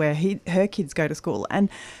versus where her kids go to school, and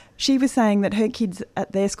she was saying that her kids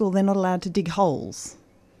at their school, they're not allowed to dig holes.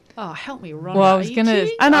 Oh, help me, Rhonda. Well, I was going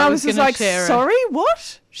to... And I was just like, sorry,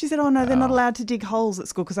 what? She said, oh, no, they're not allowed to dig holes at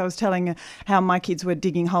school, because I was telling her how my kids were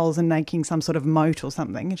digging holes and making some sort of moat or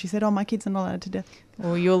something. And she said, oh, my kids are not allowed to do.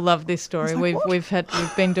 Well, you'll love this story. We've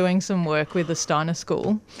been doing some work with the Steiner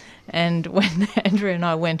School, and when Andrea and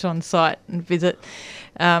I went on site and visit,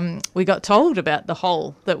 we got told about the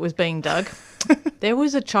hole that was being dug. There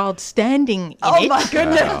was a child standing in it. Oh, my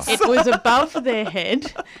goodness. It was above their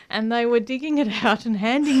head, and they were digging it out and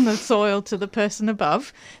handing the soil to the person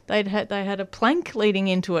above. They had a plank leading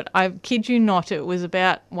into it. I kid you not, it was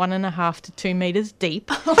about 1.5 to 2 metres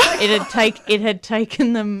deep. It had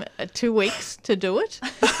taken them 2 weeks to do it.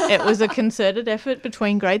 It was a concerted effort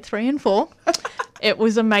between grade 3 and 4. It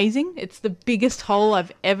was amazing. It's the biggest hole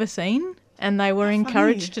I've ever seen. And they were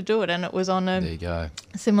encouraged to do it, and it was on There you go.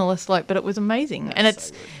 similar slope, but it was amazing. That's and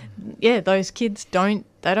it's, those kids they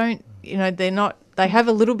have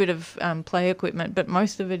a little bit of play equipment, but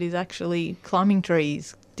most of it is actually climbing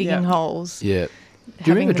trees, digging holes. Yeah. Do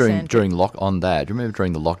you remember during the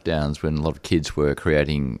lockdowns when a lot of kids were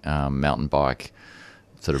creating mountain bike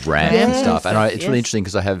sort of ramps and stuff? And it's really interesting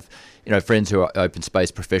because I have friends who are open space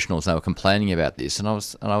professionals, and they were complaining about this, and I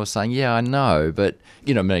was saying, yeah, I know, but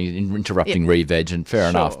interrupting re-veg, and fair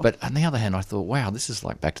enough. But on the other hand, I thought, wow, this is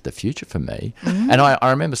like Back to the Future for me. Mm-hmm. And I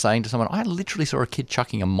remember saying to someone, I literally saw a kid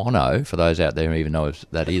chucking a mono, for those out there who even know what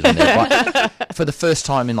that is, on their bike, for the first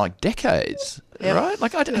time in decades, right?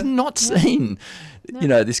 Like I've not seen,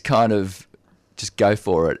 this kind of just go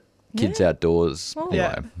for it, kids outdoors,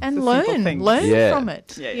 and learn from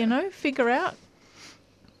it. Yeah. Figure out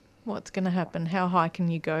what's going to happen, how high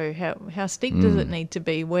can you go, how steep does it need to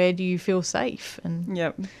be, where do you feel safe, and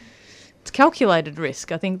it's calculated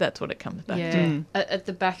risk. I think that's what it comes back to. At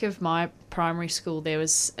the back of my primary school there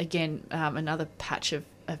was again another patch of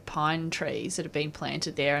pine trees that had been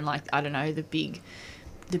planted there, and the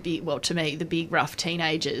big rough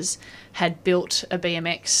teenagers had built a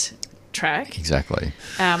BMX track, exactly,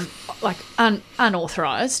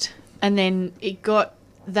 unauthorized, and then it got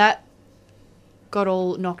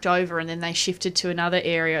all knocked over, and then they shifted to another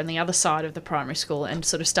area on the other side of the primary school and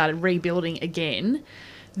sort of started rebuilding again.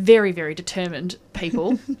 Very, very determined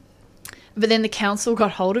people. But then the council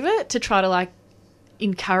got hold of it to try to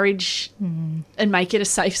encourage and make it a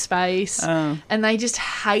safe space. And they just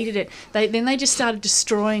hated it. Then they just started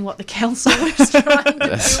destroying what the council was trying to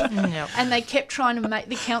build. Yep. And they kept trying to make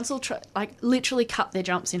the council literally cut their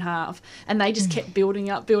jumps in half, and they just kept building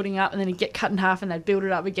up, and then it'd get cut in half, and they'd build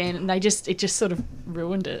it up again, and it just sort of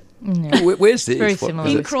ruined it. Yeah. Where's this? Very similar.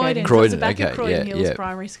 In with Croydon, skating. so it's the Croydon, back of okay, Croydon yeah, Hills yeah.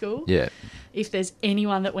 Primary School. Yeah. If there's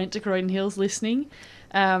anyone that went to Croydon Hills listening,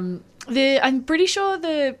 I'm pretty sure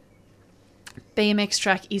the BMX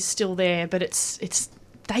track is still there, but it's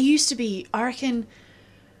they used to be, I reckon.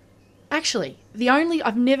 Actually,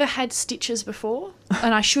 I've never had stitches before,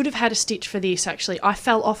 and I should have had a stitch for this, actually. I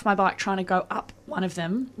fell off my bike trying to go up one of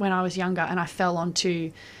them when I was younger, and I fell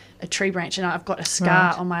onto a tree branch, and I've got a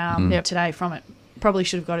scar on my arm today from it. Probably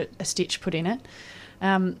should have got a stitch put in it.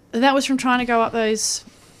 That was from trying to go up those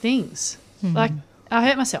things. Like, I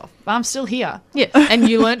hurt myself, but I'm still here. Yeah, and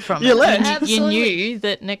you learnt from it. You learnt. You Absolutely. knew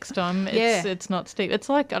that next time it's not steep. It's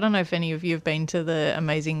like, I don't know if any of you have been to the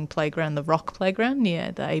amazing playground, the Rock Playground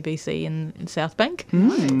near the ABC in South Bank.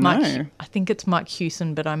 No. I think it's Mike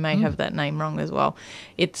Hewson, but I may have that name wrong as well.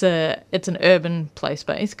 It's an urban play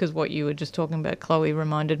space, because what you were just talking about, Chloe,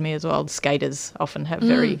 reminded me as well. Skaters often have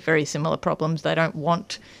very, very similar problems. They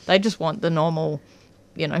just want the normal,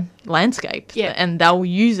 landscape, and they'll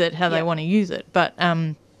use it how they want to use it. But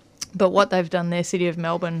what they've done there, City of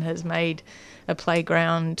Melbourne has made a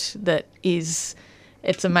playground that it's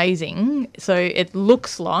amazing. So it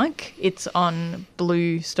looks like it's on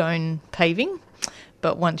blue stone paving,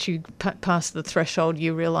 but once you pass the threshold,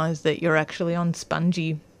 you realise that you're actually on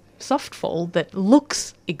spongy softfall that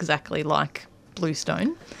looks exactly like blue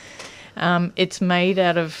stone. It's made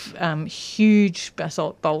out of huge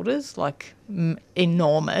basalt boulders, like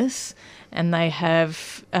enormous, and they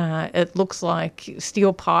have, it looks like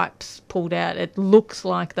steel pipes pulled out. It looks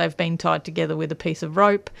like they've been tied together with a piece of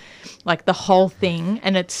rope, like the whole thing,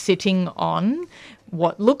 and it's sitting on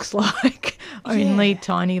what looks like only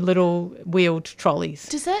tiny little wheeled trolleys.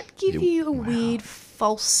 Does that give you a weird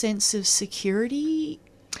false sense of security?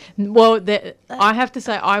 Well, I have to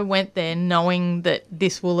say I went there knowing that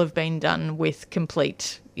this will have been done with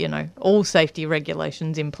complete, all safety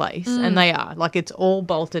regulations in place, and they are. Like, it's all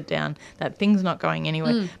bolted down. That thing's not going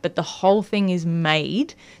anywhere. But the whole thing is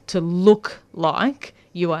made to look like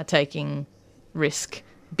you are taking risk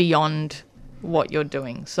beyond what you're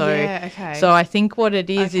doing. So so I think what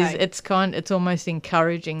it is it's almost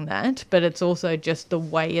encouraging that, but it's also just the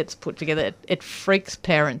way it's put together. It freaks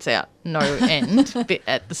parents out no end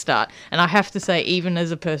at the start. And I have to say, even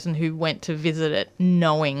as a person who went to visit it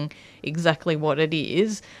knowing exactly what it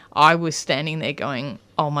is, I was standing there going,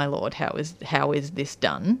 oh my Lord, how is this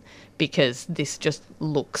done? Because this just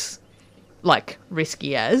looks like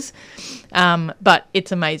risky as, but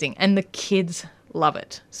it's amazing. And the kids love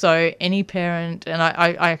it. So any parent, and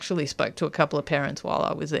I actually spoke to a couple of parents while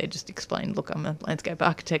I was there, just explained, look, I'm a landscape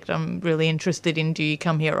architect. I'm really interested in, do you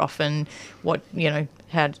come here often?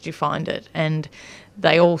 How did you find it? And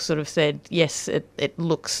they all sort of said, yes, it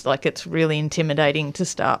looks like it's really intimidating to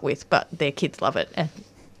start with, but their kids love it. And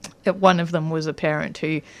one of them was a parent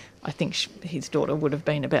who, I think his daughter would have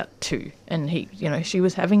been about 2, and she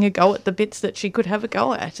was having a go at the bits that she could have a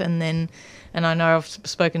go at, and I know I've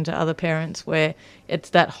spoken to other parents where it's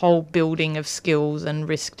that whole building of skills and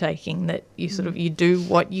risk taking that you do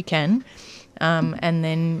what you can, and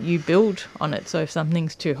then you build on it. So if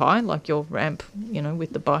something's too high, like your ramp,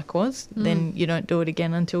 with the bike was, then you don't do it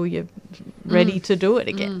again until you're ready to do it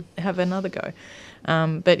again. Have another go.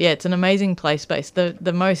 But yeah, it's an amazing play space.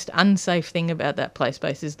 The most unsafe thing about that play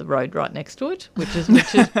space is the road right next to it,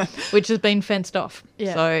 which has been fenced off.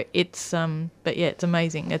 Yeah. So it's but yeah, it's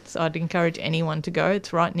amazing. I'd encourage anyone to go.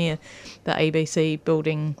 It's right near the ABC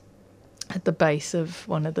building at the base of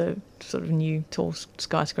one of the sort of new tall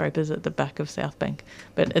skyscrapers at the back of South Bank.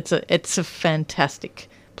 But it's a fantastic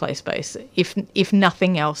play space. If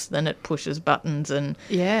nothing else, then it pushes buttons and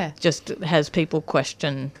just has people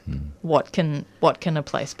question what can a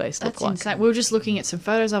play space look like. Insane. We were just looking at some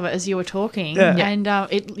photos of it as you were talking, and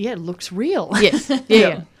it looks real. Yes.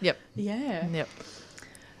 Yeah. Yep. Yeah.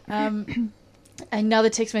 Yep. Another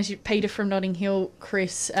text message, Peter from Notting Hill,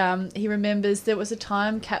 Chris. He remembers there was a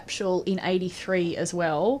time capsule in '83 as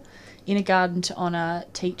well, in a garden to honour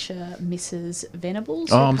teacher Mrs. Venables.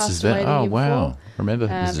 who passed away the year before. Remember Mrs.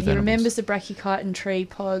 Venables. He remembers the brachychiton tree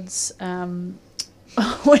pods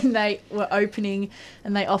when they were opening,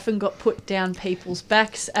 and they often got put down people's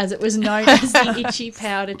backs, as it was known as the itchy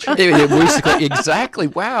powder tree. Yeah, we used to call, exactly.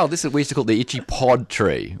 Wow, we used to call it the itchy pod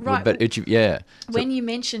tree. Right. But When you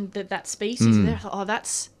mentioned that species, they thought,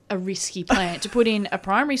 that's a risky plant to put in a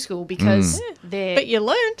primary school because they're... But you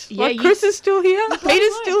learnt. Yeah, Like Chris is still here.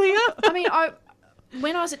 Peter's still here. I mean,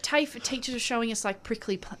 when I was at TAFE, teachers were showing us like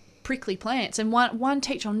prickly plants, and one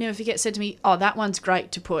teacher I'll never forget said to me, "Oh, that one's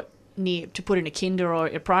great to put in a kinder or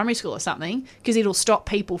a primary school or something because it'll stop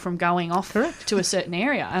people from going off to a certain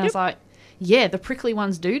area." And I was like, "Yeah, the prickly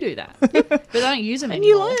ones do that, but they don't use them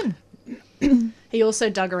anymore." And you learn. He also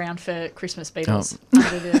dug around for Christmas beetles.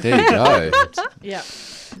 There you go. Yeah,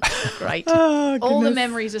 Great. Oh, all the goodness.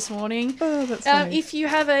 memories this morning. Oh, that's funny. If you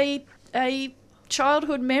have a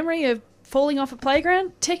childhood memory of falling off a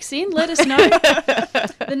playground, text in, let us know.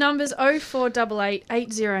 The number's 0488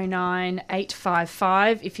 809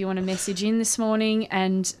 855 if you want to message in this morning,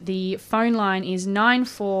 and the phone line is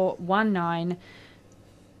 9419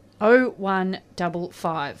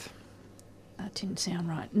 0155. That didn't sound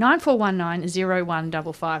right.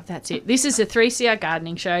 9419-0155. That's it. This is the 3CR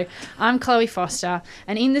Gardening Show. I'm Chloe Foster,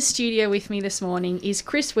 and in the studio with me this morning is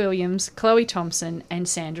Chris Williams, Chloe Thomson, and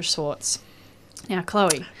Sandra Schwarz. Now,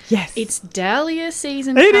 Chloe. Yes. It's dahlia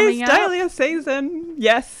season It coming is up. dahlia season.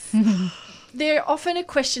 Yes. They're often a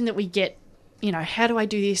question that we get, how do I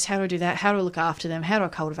do this? How do I do that? How do I look after them? How do I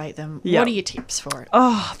cultivate them? Yep. What are your tips for it?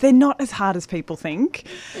 Oh, they're not as hard as people think.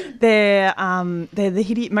 They're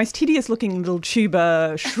the most hideous looking little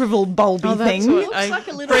tuber, shriveled, bulby thing. It looks like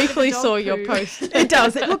a little briefly bit of dog saw your poo. post. It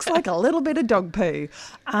does. It looks like a little bit of dog poo.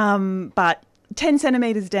 But 10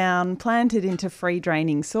 centimetres down, planted into free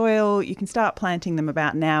draining soil. You can start planting them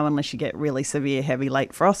about now unless you get really severe heavy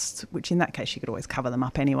late frosts, which in that case you could always cover them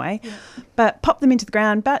up anyway. Yeah. But pop them into the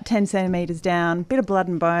ground about 10 centimetres down, bit of blood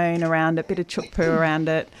and bone around it, bit of chook poo around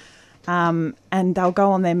it. And they'll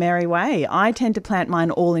go on their merry way. I tend to plant mine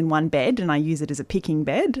all in one bed, and I use it as a picking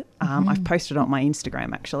bed. I've posted it on my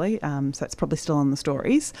Instagram actually, so it's probably still on the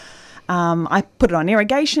stories. I put it on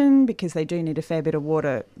irrigation because they do need a fair bit of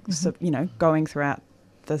water, going throughout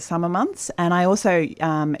the summer months. And I also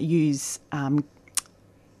use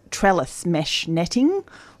trellis mesh netting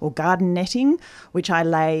or garden netting, which I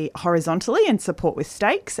lay horizontally and support with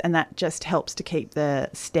stakes, and that just helps to keep the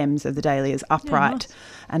stems of the dahlias upright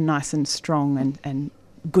and nice and strong and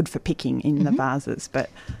good for picking in the vases. But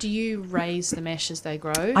do you raise the mesh as they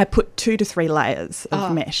grow? I put 2 to 3 layers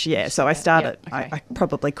of mesh, so I started, I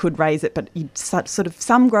probably could raise it, but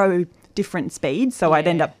some grow different speeds, so I'd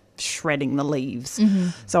end up shredding the leaves.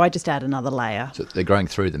 So I just add another layer. So they're growing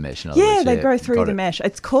through the mesh. In other words. They grow through Got the it. mesh.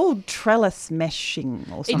 It's called trellis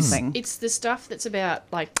meshing or something. It's the stuff that's about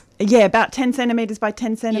about 10 centimetres by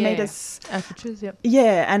 10 centimetres. Apertures, yep.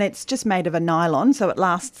 Yeah, and it's just made of a nylon, so it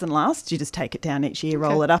lasts and lasts. You just take it down each year,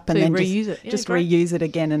 roll it up, and So you then reuse it. just Yeah, great. reuse it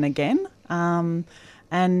again and again. And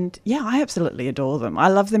I absolutely adore them. I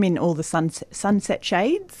love them in all the sunset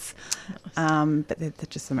shades, but they're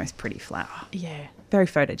just the most pretty flower. Yeah. Very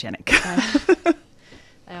photogenic.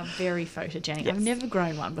 They are very photogenic. Yes. I've never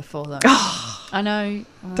grown one before, though. I know.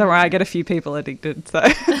 Don't worry, I get a few people addicted, so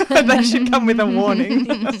they should come with a warning.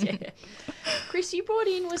 Yeah. Chris, you brought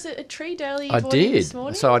in, was it a tree dahlia you I brought in this did.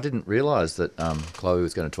 morning? So I didn't realise that Chloe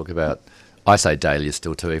was going to talk about. I say dahlia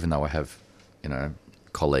still too, even though I have,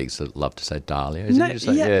 colleagues that love to say dahlia. Is No, it you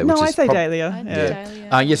say? yeah, which I is say prob- dahlia. I do Yeah.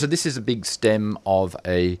 dahlia. So this is a big stem of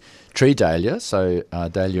a tree dahlia, so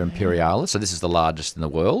Dahlia imperialis. So this is the largest in the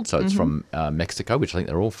world. So it's from Mexico, which I think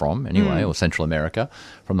they're all from anyway, or Central America,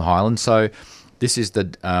 from the highlands. So this is the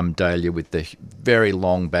dahlia with the very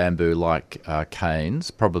long bamboo-like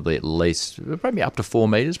canes, probably up to 4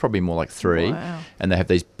 metres, probably more like 3. Wow. And they have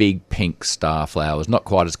these big pink star flowers, not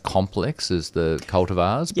quite as complex as the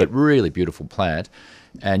cultivars, but really beautiful plant.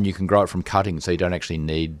 And you can grow it from cuttings, so you don't actually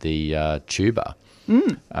need the tuber.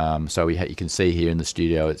 So you can see here in the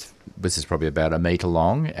studio, this is probably about 1 metre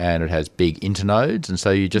long, and it has big internodes. And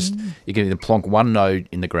so you can either plonk one node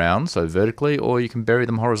in the ground, so vertically, or you can bury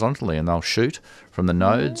them horizontally, and they'll shoot from the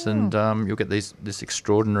nodes, and you'll get this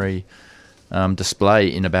extraordinary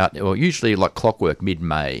display in usually like clockwork,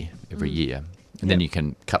 mid-May every year. And then you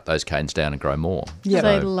can cut those canes down and grow more. Are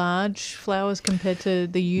they large flowers compared to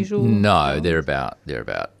the usual? No, they're about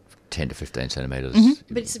 10 to 15 centimetres.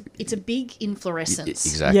 But it's a big inflorescence.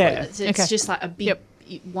 Exactly. Yeah. It's just like a big...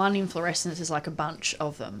 One inflorescence is like a bunch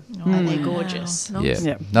of them, and they're gorgeous. Nice.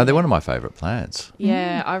 Yeah. No, they're one of my favourite plants.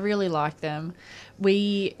 Yeah, I really like them.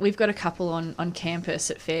 We've got a couple on campus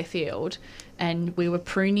at Fairfield, and we were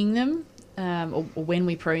pruning them, or when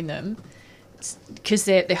we prune them, because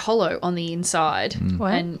they're hollow on the inside, Wow.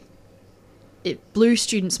 and it blew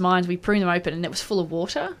students' minds. We pruned them open, and it was full of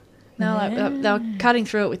water. And they were cutting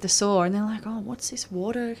through it with the saw, and they're like, "Oh, what's this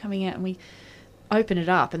water coming out?" And open it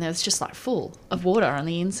up and it's just like full of water on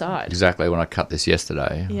the inside. Exactly. When I cut this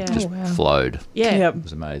yesterday, Yeah. it just flowed. Yeah. Yep. It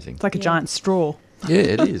was amazing. It's like a giant straw. Yeah,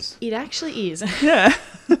 it is. It actually is. Yeah.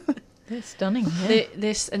 They're stunning. Yeah.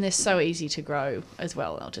 They're so easy to grow as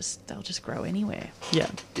well. They'll just grow anywhere. Yeah.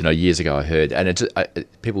 Years ago I heard, and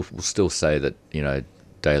people will still say that,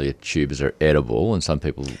 dahlia tubers are edible, and some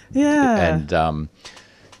people... Yeah. And,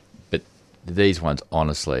 but these ones,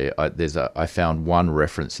 honestly, I found one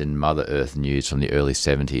reference in Mother Earth News from the early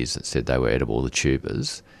 70s that said they were edible, the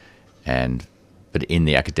tubers, but in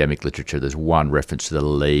the academic literature, there's one reference to the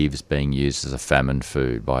leaves being used as a famine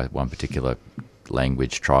food by one particular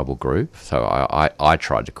language tribal group. So I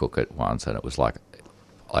tried to cook it once, and it was like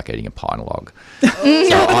eating a pine log.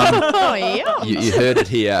 You heard it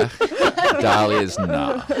here. Dahlias,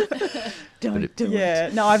 no. Don't do it. Yeah.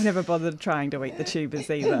 No, I've never bothered trying to eat the tubers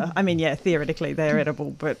either. I mean, yeah, theoretically they're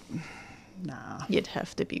edible, but nah. You'd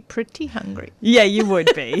have to be pretty hungry. Yeah, you would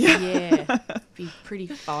be. Yeah. Be pretty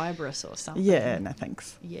fibrous or something. Yeah, no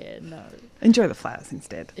thanks. Yeah, no. Enjoy the flowers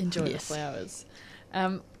instead. Enjoy the flowers.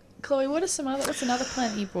 Chloe, what's another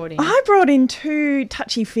plant you brought in? I brought in 2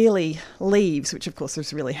 touchy-feely leaves, which of course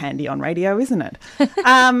is really handy on radio, isn't it?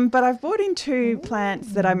 But I've brought in 2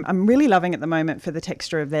 plants that I'm really loving at the moment for the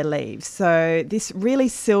texture of their leaves. So this really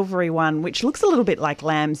silvery one, which looks a little bit like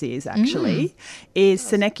lamb's ears actually, is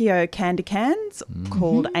Senecio candicans,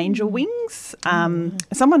 called angel wings.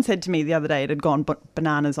 Someone said to me the other day it had gone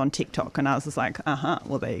bananas on TikTok, and I was just like,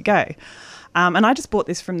 well, there you go. And I just bought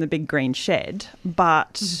this from the Big Green Shed,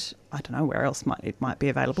 but I don't know where else it might be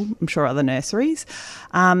available. I'm sure other nurseries.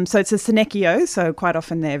 So it's a Senecio, so quite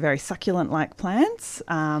often they're very succulent-like plants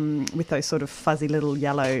with those sort of fuzzy little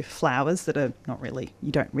yellow flowers that are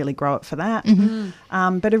you don't really grow it for that.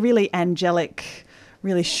 But a really angelic,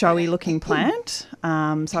 really showy-looking plant.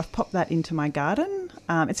 So I've popped that into my garden.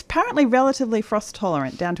 It's apparently relatively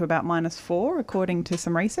frost-tolerant, down to about -4, according to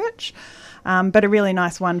some research. But a really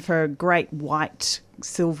nice one for a great white,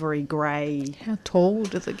 silvery grey. How tall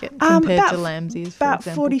does it get compared to lamb's ears, for About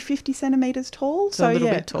example? 40, 50 centimetres tall. So a little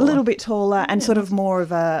bit taller. A little bit taller and sort of more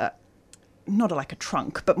of not like a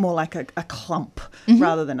trunk, but more like a clump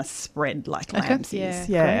rather than a spread like lamb's ears.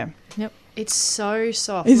 Yeah. Yep. It's so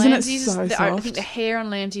soft. Isn't it Lamb's ears so I soft? think the hair on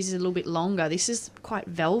lamb's ears is a little bit longer. This is quite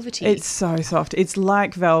velvety. It's so soft. It's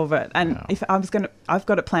like velvet. And if I've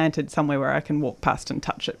got it planted somewhere where I can walk past and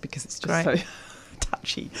touch it because it's just so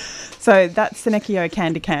touchy. So that's Senecio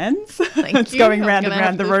candicans. It's going round and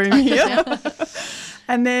round the room here.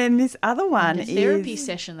 And then this other one is... therapy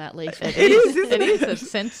session, that leaf. It is, isn't it? It's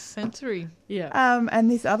sensory. Yeah. And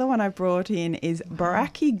this other one I brought in is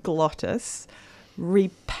Brachyglottis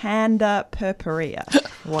Repanda purpurea.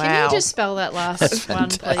 Wow. Can you just spell that last one,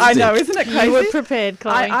 please? I know, isn't it crazy? You were prepared,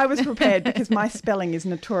 Chloe. I was prepared because my spelling is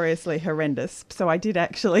notoriously horrendous. So I did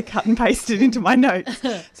actually cut and paste it into my notes.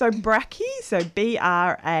 So brachy, so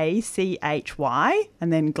Brachy,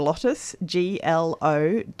 and then glottis,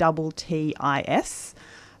 Glottis.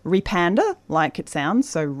 Repanda, like it sounds,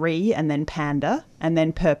 so and then panda, and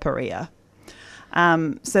then purpurea.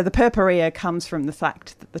 So the purpurea comes from the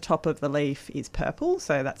fact that the top of the leaf is purple,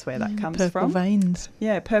 so that's where that comes purple from. veins.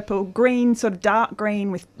 Yeah, purple, green, sort of dark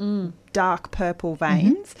green with dark purple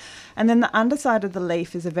veins. And then the underside of the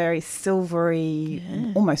leaf is a very silvery,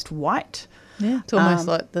 almost white. Yeah, it's almost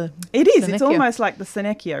like the It is. Senecio. It's almost like the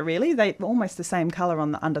Senecio, really. They're almost the same colour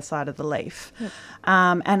on the underside of the leaf. Yep.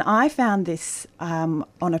 And I found this on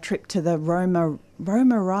a trip to the Roma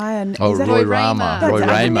Ryan. Oh, is that Roy it? Rama. That's Roy it.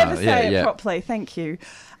 I can Rama. never say Yeah, it yeah. properly. Thank you.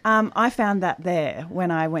 I found that there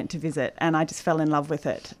when I went to visit, and I just fell in love with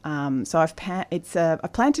it. So I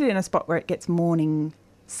planted it in a spot where it gets morning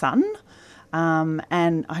sun,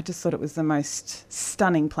 and I just thought it was the most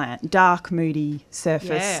stunning plant. Dark, moody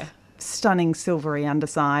surface, stunning silvery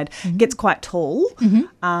underside. Gets quite tall,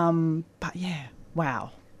 but yeah,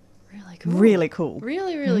 wow. Really cool. Really cool.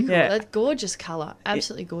 Really, really cool. Yeah. That's gorgeous colour.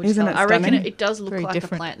 Absolutely gorgeous Isn't colour. it I reckon stunning? it does look Very like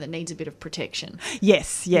different. a plant that needs a bit of protection.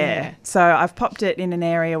 Yes, yeah. Yeah. So I've popped it in an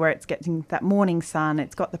area where it's getting that morning sun.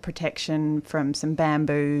 It's got the protection from some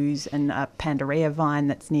bamboos and a pandaria vine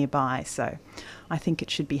that's nearby. So I think it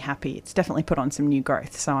should be happy. It's definitely put on some new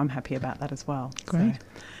growth, so I'm happy about that as well. Great. So,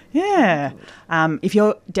 yeah. If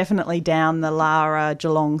you're definitely down the Lara,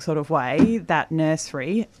 Geelong sort of way, that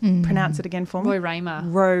nursery, pronounce it again for me. Roy Rama.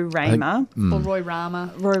 Roy Rama. Or Roy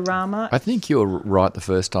Rama. Roy Rama. I think you were right the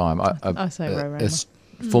first time. I say Roy Rama.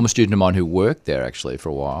 A former student of mine who worked there actually for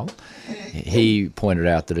a while, he pointed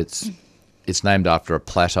out that it's named after a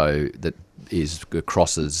plateau that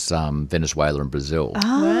crosses Venezuela and Brazil.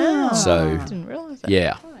 Ah. So I didn't realise that.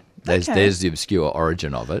 yeah, Okay. there's the obscure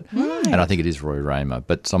origin of it, and I think it is Roy Rama.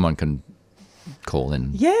 But someone can call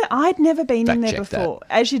in. Yeah, I'd never been in there Fact check before.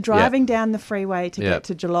 that. As you're driving down the freeway to get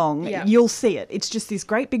to Geelong, you'll see it. It's just this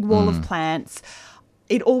great big wall of plants.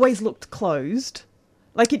 It always looked closed.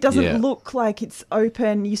 Like, it doesn't look like it's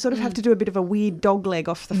open. You sort of have to do a bit of a weird dog leg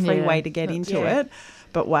off the freeway to get into it.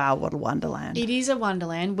 But wow, what a wonderland. It is a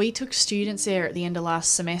wonderland. We took students there at the end of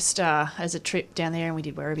last semester as a trip down there, and we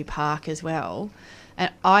did Werribee Park as well.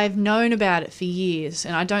 And I've known about it for years,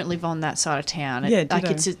 and I don't live on that side of town.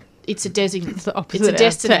 It's a destination. It's a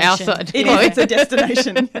destination. To our side. It's a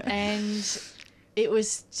destination. And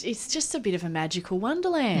it's just a bit of a magical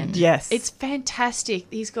wonderland. Yes. It's fantastic.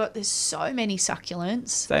 There's so many succulents.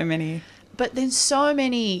 So many. But then so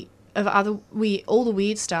many of all the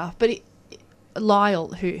weird stuff. But Lyle,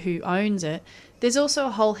 who owns it, there's also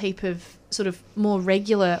a whole heap of sort of more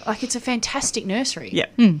regular, like, it's a fantastic nursery. Yeah.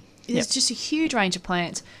 There's just a huge range of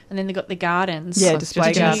plants, and then they've got the gardens. Yeah, I was just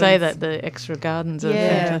display going to gardens. say that the extra gardens are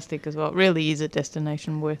fantastic as well. It really is a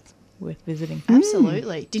destination worth visiting.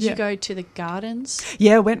 Absolutely. Did you go to the gardens?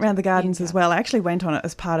 Yeah, went round the gardens as well. I actually went on it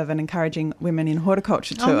as part of an encouraging women in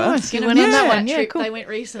horticulture tour. Oh, nice. You You went on that one. trip. Cool. They went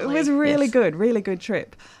recently. It was really good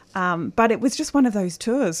trip. But it was just one of those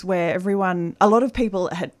tours where a lot of people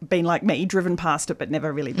had been like me, driven past it but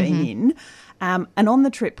never really been in. And on the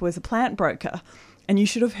trip was a plant broker. And you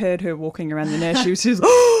should have heard her walking around the nursery. She was,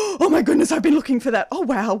 oh my goodness, I've been looking for that. Oh,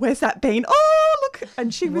 wow, where's that been? Oh, look.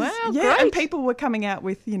 And she was, great. And people were coming out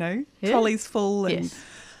with, trolleys full. And,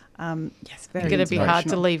 Yes. very It's going to be hard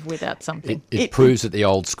to inspirational. leave without something. It proves that the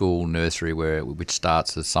old school nursery, which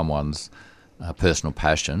starts as someone's personal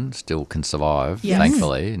passion, still can survive. Yes.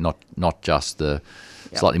 Thankfully, not just the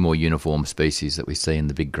slightly more uniform species that we see in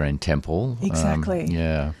the big green temple. Exactly.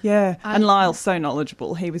 Yeah. Yeah. And Lyle's so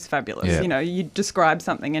knowledgeable. He was fabulous. Yeah. You'd describe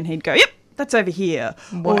something and he'd go, yep, that's over here.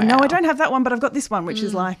 Or, no, I don't have that one, but I've got this one, which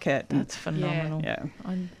is like it. And That's phenomenal. Yeah.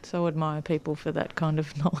 I so admire people for that kind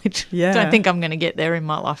of knowledge. Yeah. Don't think I'm going to get there in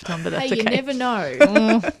my lifetime, but that's Hey, okay. you never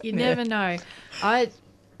know. You never know. I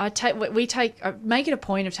make it a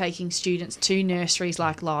point of taking students to nurseries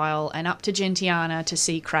like Lyle and up to Gentiana to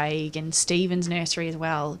see Craig and Stephen's nursery as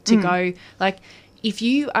well, to go, like, if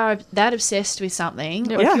you are that obsessed with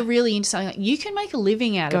something, or if you're really into something, like, you can make a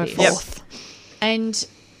living out of this. forth.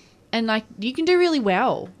 And like, you can do really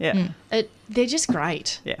well. Yeah. They're just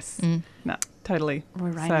great. Yes. No, totally.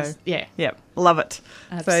 So, yeah. Yeah, love it.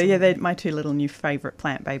 Absolutely. So, yeah, they're my two little new favourite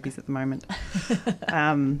plant babies at the moment.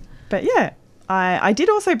 But, yeah, I did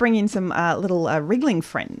also bring in some little wriggling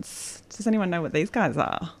friends. Does anyone know what these guys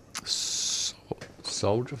are?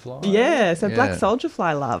 Soldier fly? Yeah, so black soldier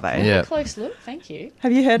fly larvae. Yeah. Close look. Thank you.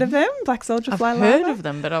 Have you heard of them, black soldier fly I've larvae? heard of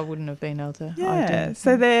them, but I wouldn't have been able to. Yeah,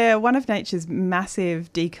 so they're one of nature's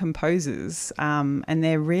massive decomposers, and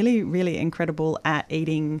they're really, really incredible at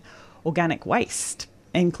eating organic waste,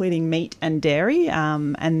 including meat and dairy,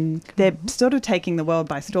 and they're sort of taking the world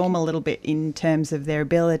by storm a little bit in terms of their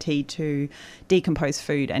ability to decompose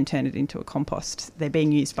food and turn it into a compost. They're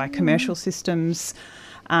being used by commercial systems,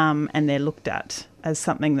 and they're looked at as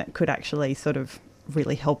something that could actually sort of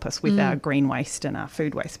really help us with our green waste and our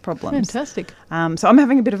food waste problems. Fantastic. So I'm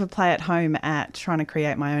having a bit of a play at home at trying to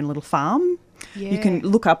create my own little farm. You can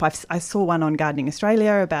look up, I saw one on Gardening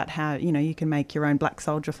Australia about how, you can make your own black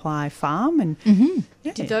soldier fly farm. And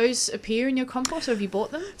Did those appear in your compost, or have you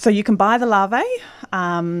bought them? so you can buy the larvae.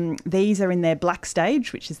 These are in their black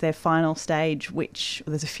stage, which is their final stage, which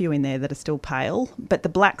there's a few in there that are still pale. But the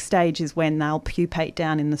black stage is when they'll pupate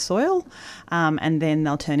down in the soil, and then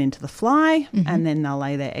they'll turn into the fly, and then they'll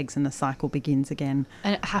lay their eggs and the cycle begins again.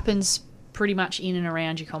 And it happens pretty much in and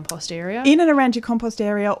around your compost area? In and around your compost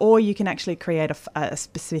area, or you can actually create a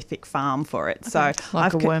specific farm for it. So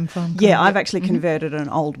Like a worm farm? Yeah, I've actually converted an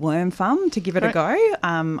old worm farm to give it a go.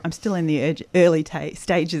 I'm still in the early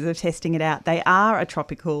stages of testing it out. They are a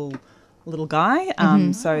tropical little guy,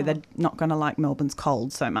 so they're not going to like Melbourne's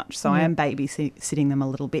cold so much. So I am babysitting them a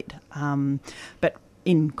little bit. But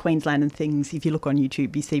in Queensland and things, if you look on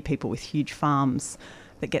YouTube, you see people with huge farms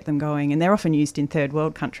that get them going, and they're often used in third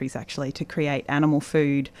world countries actually to create animal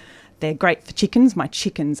food. They're great for chickens. My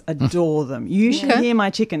chickens adore them. You should hear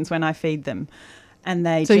my chickens when I feed them. And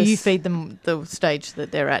So you feed them the stage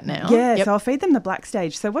that they're at now? Yeah, so I'll feed them the black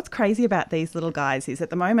stage. So what's crazy about these little guys is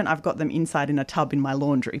at the moment I've got them inside in a tub in my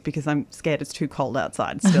laundry because I'm scared it's too cold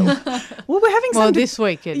outside still. Well, we're having some... this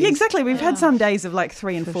week it is. Yeah, exactly. We've had some days of like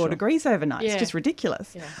 3 and 4 degrees overnight. It's just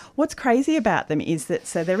ridiculous. Yeah. What's crazy about them is that,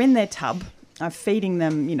 so they're in their tub, I'm feeding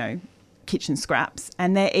them, kitchen scraps,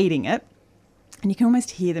 and they're eating it. and you can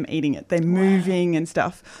almost hear them eating it. They're moving and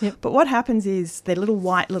stuff. Yep. But what happens is they're little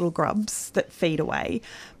white little grubs that feed away.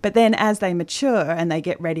 But then as they mature and they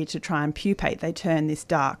get ready to try and pupate, they turn this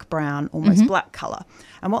dark brown, almost black colour.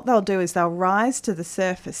 And what they'll do is they'll rise to the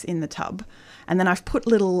surface in the tub, and then I've put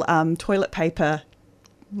little toilet paper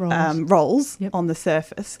rolls on the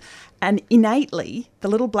surface, and innately the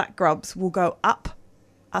little black grubs will go up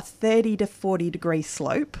a 30 to 40 degree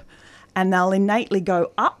slope, and they'll innately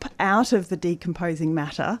go up out of the decomposing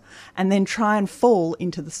matter and then try and fall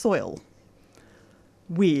into the soil.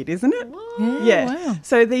 Weird, isn't it? Yeah. Wow.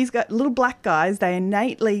 So these little black guys, they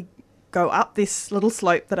innately go up this little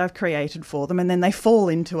slope that I've created for them, and then they fall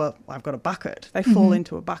into I've got a bucket. They fall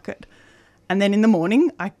into a bucket. And then in the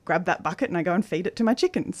morning, I grab that bucket and I go and feed it to my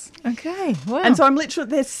chickens. Okay, wow. And so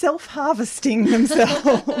they're self-harvesting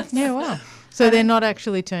themselves. Yeah, wow. So they're not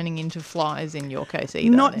actually turning into flies in your case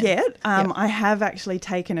either? Not then? yet. I have actually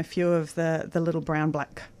taken a few of the little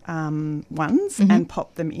brown-black ones and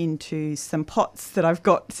popped them into some pots that I've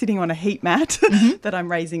got sitting on a heat mat that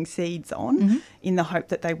I'm raising seeds on in the hope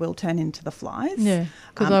that they will turn into the flies. Yeah,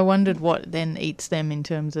 because I wondered what then eats them in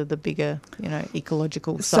terms of the bigger,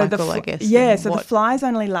 ecological cycle, I guess. Yeah, so the flies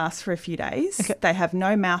only last for a few days. Okay. They have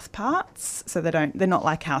no mouth parts, so they're not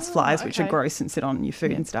like house flies, which are gross and sit on your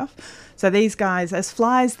food and stuff. So these guys, as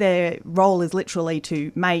flies, their role is literally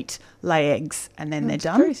to mate, lay eggs, and then they're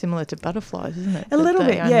done. Very similar to butterflies, isn't it? A little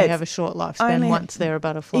bit, They have a short lifespan once they're a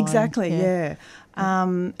butterfly. Exactly, yeah.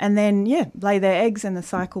 And then, lay their eggs and the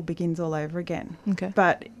cycle begins all over again. Okay.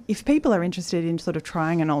 But if people are interested in sort of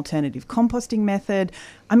trying an alternative composting method,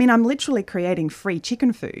 I'm literally creating free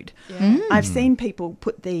chicken food. Yeah. I've seen people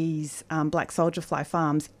put these black soldier fly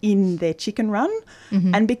farms in their chicken run,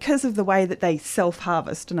 and because of the way that they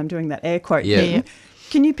self-harvest, and I'm doing that air quote thing,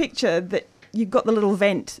 can you picture that you've got the little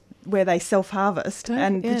vent where they self-harvest,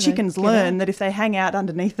 and the chickens learn that if they hang out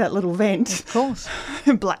underneath that little vent, of course,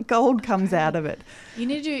 black gold comes out of it. You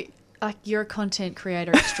need to do, you're a content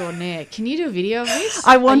creator extraordinaire. Can you do a video of this?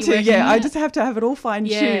 I want to, I just have to have it all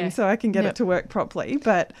fine-tuned so I can get it to work properly.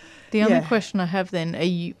 But the only question I have then,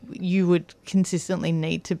 you would consistently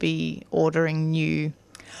need to be ordering new...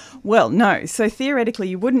 Well, no. So theoretically,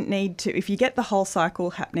 you wouldn't need to, if you get the whole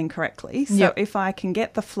cycle happening correctly. So if I can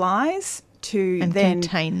get the flies to then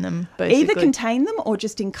contain them, basically. Either contain them or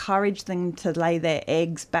just encourage them to lay their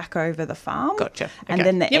eggs back over the farm. Gotcha. Okay. And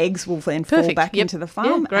then the eggs will then fall back into the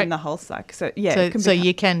farm and the whole cycle. So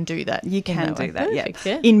you can do that. You can do that. Perfect.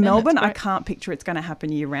 Yeah. In Melbourne, I can't picture it's going to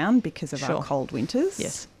happen year round because of our cold winters.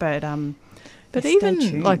 Yes. But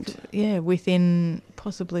even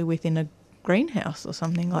possibly within a greenhouse or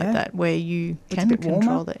something like that, where you can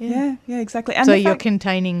control that. Yeah, exactly. And so you're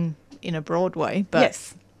containing in a broad way, but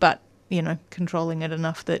yes. Controlling it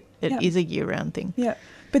enough that it is a year-round thing. Yeah,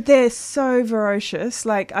 but they're so voracious.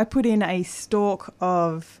 Like I put in a stalk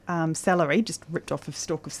of celery, just ripped off a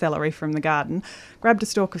stalk of celery from the garden, grabbed a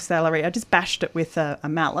stalk of celery, I just bashed it with a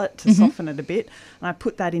mallet to soften it a bit, and I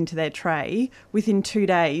put that into their tray. Within 2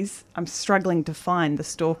 days, I'm struggling to find the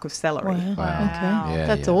stalk of celery. Wow. Wow. Okay.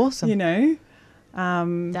 That's awesome.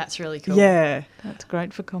 That's really cool. Yeah. That's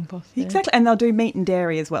great for compost. Exactly. And they'll do meat and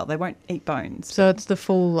dairy as well. They won't eat bones. So it's the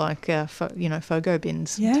full, Fogo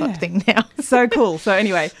bins type thing now. So cool. So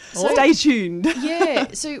anyway, stay tuned. Yeah.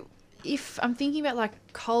 So if I'm thinking about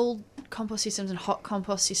cold compost systems and hot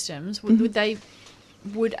compost systems, would they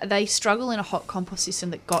struggle in a hot compost system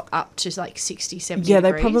that got up to 60, 70 Yeah,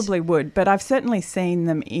 degrees? they probably would. But I've certainly seen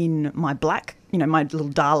them in my black, my little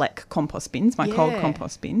Dalek compost bins, my cold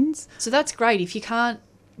compost bins. So that's great. If you can't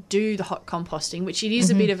do the hot composting, which it is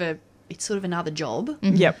a bit of it's sort of another job.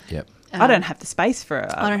 Mm-hmm. Yep. I don't have the space for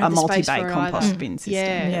a multi-bay compost bin system.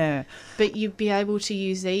 Yeah. But you'd be able to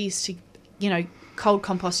use these to, cold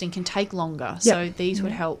composting can take longer. So these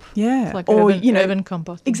would help. Yeah. Like urban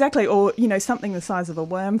composting. Exactly. Or, something the size of a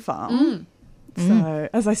worm farm. So,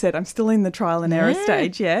 as I said, I'm still in the trial and error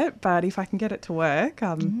stage yet, but if I can get it to work,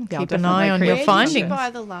 keep an eye on your findings. Where did you buy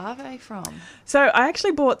the larvae from? So I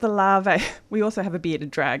actually bought the larvae. We also have a bearded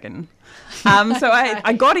dragon. So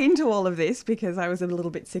I got into all of this because I was a little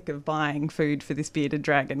bit sick of buying food for this bearded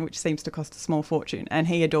dragon, which seems to cost a small fortune, and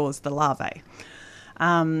he adores the larvae.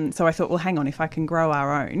 So I thought, well, hang on, if I can grow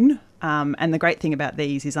our own. And the great thing about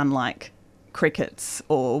these is unlike crickets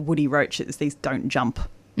or woody roaches, these don't jump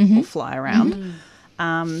or fly around.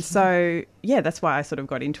 So, that's why I sort of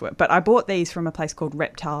got into it. But I bought these from a place called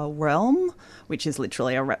Reptile Realm, which is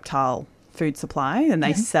literally a reptile food supply, and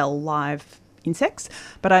they sell live insects.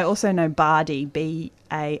 But I also know Bardee,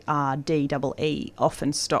 Bardee,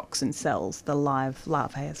 often stocks and sells the live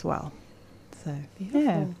larvae as well. So,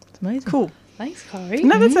 Beautiful. It's amazing. Cool. Thanks, Chloe.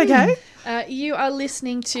 No, that's okay. You are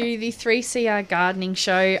listening to the 3CR Gardening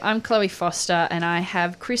Show. I'm Chloe Foster, and I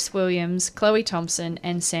have Chris Williams, Chloe Thomson,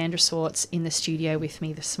 and Sandra Schwarz in the studio with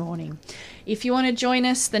me this morning. If you want to join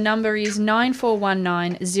us, the number is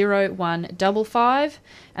 94190155,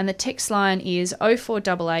 and the text line is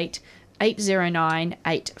 0488 809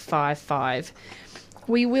 855.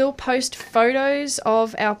 We will post photos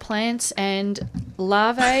of our plants and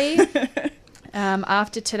larvae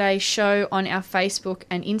after today's show on our Facebook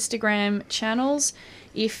and Instagram channels.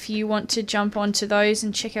 If you want to jump onto those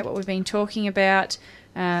and check out what we've been talking about,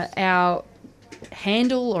 our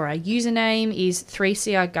handle or our username is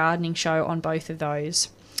 3CR Gardening Show on both of those.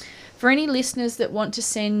 For any listeners that want to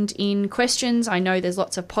send in questions, I know there's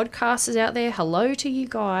lots of podcasters out there. Hello to you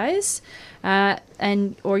guys. Or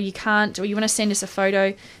you want to send us a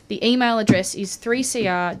photo, the email address is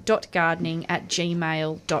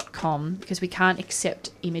 3cr.gardening@gmail.com because we can't accept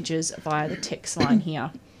images via the text line here.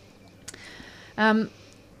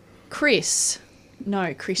 Chris,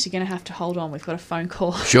 you're going to have to hold on. We've got a phone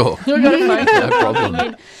call. Sure. We've got a phone call. No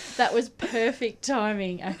problem. That was perfect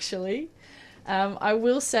timing, actually. I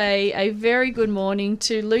will say a very good morning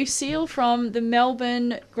to Lucille from the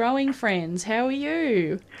Melbourne Growing Friends. How are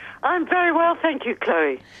you? I'm very well, thank you,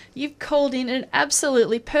 Chloe. You've called in at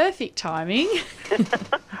absolutely perfect timing.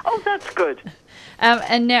 Oh, that's good.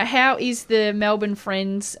 And now, how is the Melbourne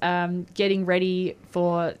Friends getting ready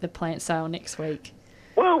for the plant sale next week?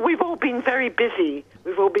 Well, we've all been very busy.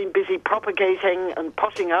 We've all been busy propagating and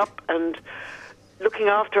potting up and looking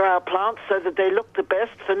after our plants so that they look the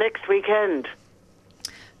best for next weekend.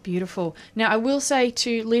 Beautiful. Now, I will say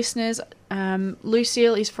to listeners,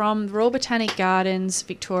 Lucille is from the Royal Botanic Gardens,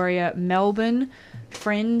 Victoria, Melbourne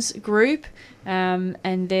Friends group,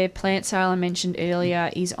 and their plant sale I mentioned earlier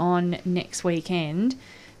is on next weekend.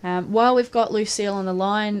 While we've got Lucille on the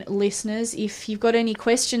line, listeners, if you've got any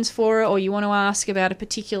questions for her or you want to ask about a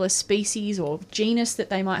particular species or genus that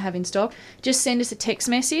they might have in stock, just send us a text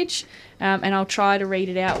message and I'll try to read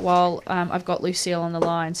it out while I've got Lucille on the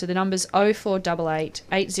line. So the number's 0488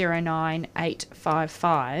 809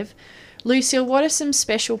 855. Lucille, what are some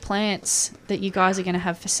special plants that you guys are going to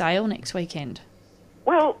have for sale next weekend?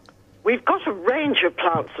 Well, we've got a range of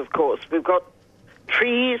plants, of course. We've got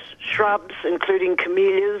trees, shrubs, including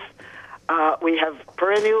camellias. We have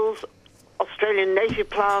perennials, Australian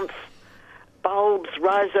native plants, bulbs,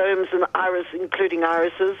 rhizomes, and iris, including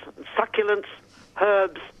irises, succulents,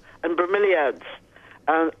 herbs, and bromeliads,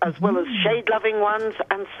 as well as shade-loving ones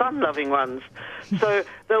and sun-loving ones. So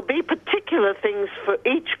there'll be particular things for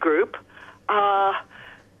each group. I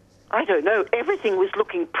don't know. Everything was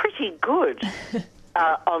looking pretty good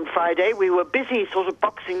on Friday. We were busy sort of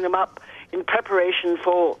boxing them up in preparation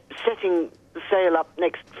for setting the sale up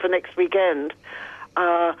for next weekend.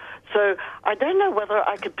 So I don't know whether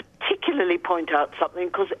I could particularly point out something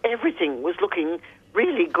because everything was looking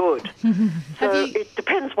really good. So it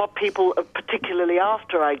depends what people are particularly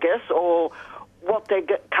after, I guess, or what they're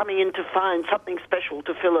coming in to find, something special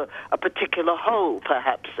to fill a particular hole,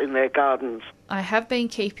 perhaps, in their gardens. I have been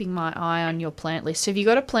keeping my eye on your plant list. Have you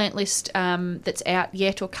got a plant list that's out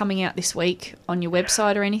yet or coming out this week on your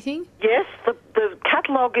website or anything? Yes, the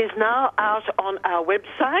catalogue is now out on our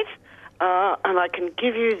website, and I can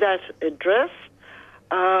give you that address.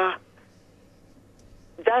 That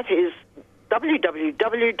is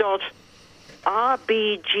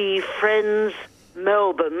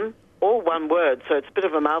www.rbgfriendsmelbourne, all one word, so it's a bit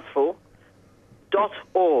of a mouthful,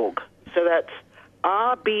 .org. So that's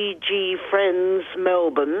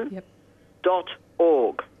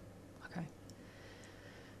rbgfriendsmelbourne.org. Okay.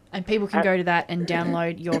 And people can go to that and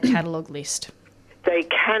download your catalogue list. They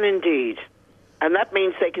can indeed. And that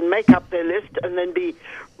means they can make up their list and then be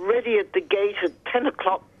ready at the gate at 10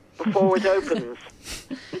 o'clock before it opens.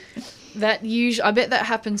 I bet that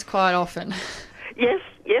happens quite often. Yes,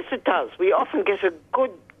 it does. We often get a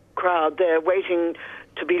good crowd there waiting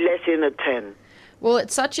to be let in at 10. Well,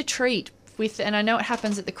 it's such a treat and I know it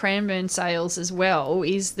happens at the Cranbourne sales as well,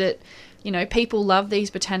 is that, people love these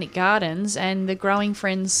botanic gardens and the Growing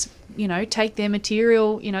Friends, take their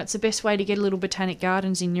material. It's the best way to get a little botanic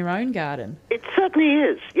gardens in your own garden. It certainly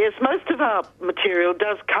is. Yes, most of our material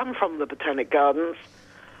does come from the botanic gardens.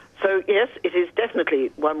 So, yes, it is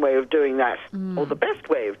definitely one way of doing that, or the best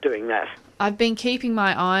way of doing that. I've been keeping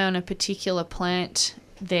my eye on a particular plant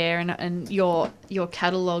there and your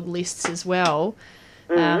catalogue lists as well.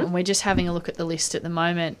 And we're just having a look at the list at the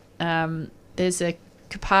moment. There's a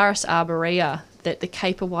Capparis arborea that the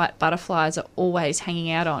caper white butterflies are always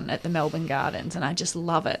hanging out on at the Melbourne Gardens, and I just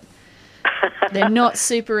love it. They're not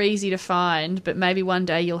super easy to find, but maybe one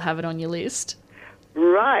day you'll have it on your list.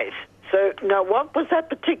 Right. So, now what was that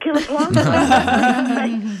particular plant?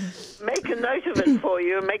 Make a note of it for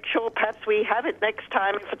you and make sure perhaps we have it next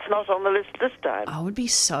time if it's not on the list this time. I would be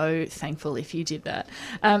so thankful if you did that.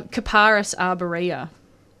 Capparis arborea.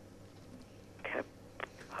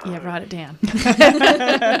 Yeah, write it down.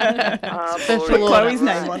 Put Chloe's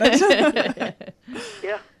name on it.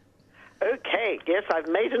 Yeah. Okay. Yes, I've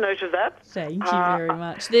made a note of that. Thank you very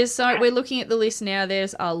much. We're looking at the list now.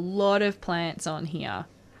 There's a lot of plants on here.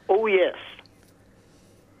 Oh, yes.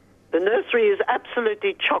 The nursery is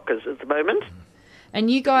absolutely chockers at the moment. And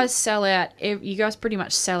you guys sell out. You guys pretty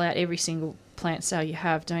much sell out every single plant sale you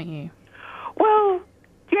have, don't you? Well,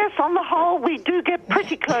 yes, on the whole, we do get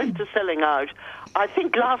pretty close to selling out. I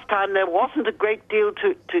think last time there wasn't a great deal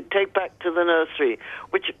to take back to the nursery,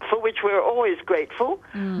 for which we're always grateful.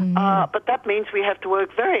 But that means we have to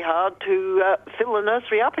work very hard to fill the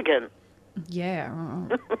nursery up again. Yeah.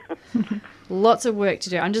 Lots of work to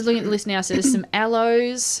do. I'm just looking at the list now. So there's some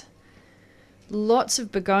aloes, lots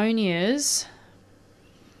of begonias.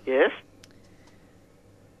 Yes.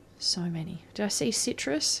 So many. Do I see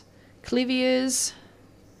citrus? Clivias,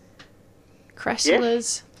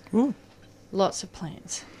 crassulas. Ooh. Lots of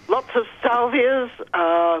plants. Lots of salvias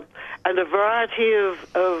and a variety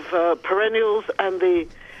of perennials, and the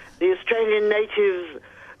Australian natives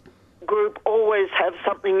group always have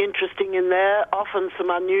something interesting in there, often some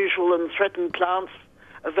unusual and threatened plants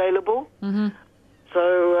available. Mm-hmm.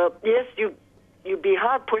 So, yes, you'd be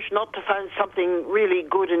hard-pushed not to find something really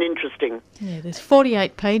good and interesting. Yeah, there's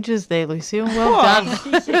 48 pages there, Lucille. Well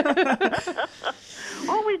done.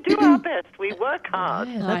 Oh, we do our best. We work hard.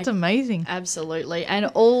 Yeah, that's amazing. Absolutely. And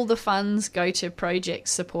all the funds go to projects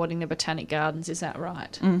supporting the Botanic Gardens, is that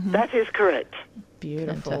right? Mm-hmm. That is correct.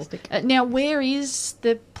 Beautiful. Fantastic. Now, where is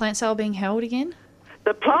the plant sale being held again?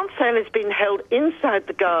 The plant sale is being held inside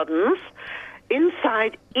the gardens,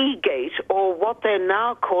 inside E-Gate, or what they're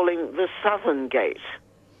now calling the Southern Gate.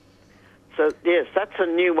 So, yes, that's a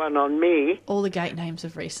new one on me. All the gate names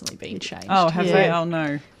have recently been changed. Oh, have Yeah. they? Oh,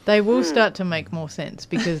 no. They will start to make more sense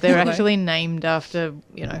because they're actually named after,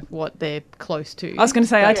 what they're close to. I was going to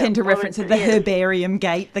say, I Yeah, tend to well, reference it, it's- the yes. herbarium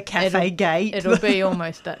gate, the cafe gate. It'll be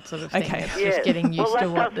almost that sort of thing. Okay. It's Yes. just getting used Well, to that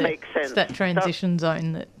what does make sense. it's that transition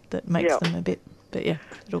zone that makes Yeah. them a bit, but yeah,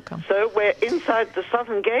 it'll come. So we're inside the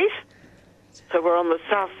Southern Gate. So we're on the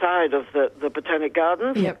south side of the Botanic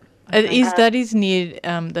Gardens. Yep. That is near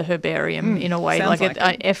the herbarium in a way. sounds Like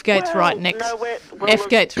like F gate's Well, right next. no, F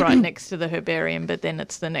gate's right next to the herbarium, but then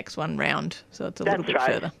it's the next one round, so it's a little That's bit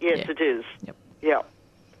right. further. Yes, Yeah. it is. Yep. Yeah.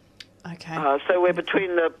 Okay. So we're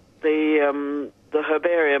between the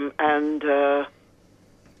herbarium and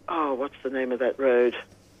what's the name of that road?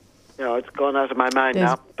 No, it's gone out of my mind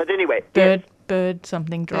There's now. But anyway, yes. Bird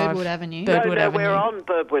something drive. Birdwood Avenue. Birdwood no, Avenue. we're on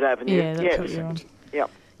Birdwood Avenue. Yeah, that's yes. what you're on. Yep.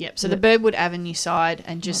 Yep. So the Birdwood Avenue side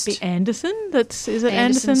and just Might be Anderson. Is it Anderson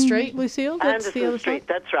Anderson Street? Lucille? That's the Anderson other Street. side.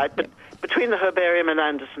 That's right. But between the herbarium and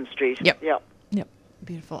Anderson Street. Yep. Yep. Yep.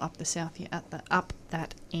 beautiful up the south here up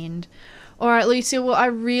that end. All right, Lucille, well, I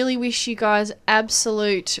really wish you guys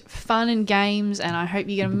absolute fun and games, and I hope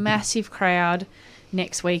you get a massive crowd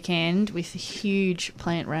next weekend with the huge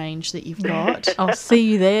plant range that you've got. I'll see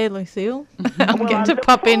you there, Lucille. I'm Well, getting I to look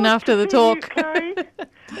pop in forward after the to seeing talk. you, Chloe.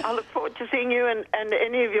 I look forward to seeing you and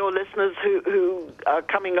any of your listeners who are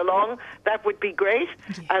coming along. That would be great.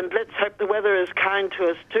 Yeah. And let's hope the weather is kind to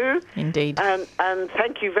us too. Indeed. And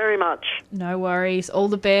thank you very much. No worries. All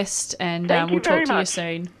the best, and Thank you we'll talk very to you much.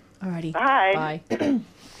 soon. Alrighty. Bye. Bye.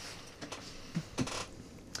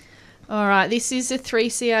 All right, this is a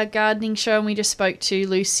 3CR gardening show, and we just spoke to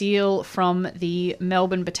Lucille from the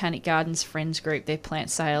Melbourne Botanic Gardens Friends Group. Their plant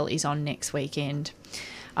sale is on next weekend.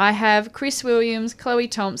 I have Chris Williams, Chloe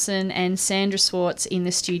Thomson and Sandra Schwarz in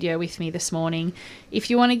the studio with me this morning. If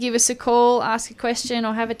you want to give us a call, ask a question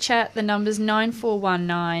or have a chat, the number's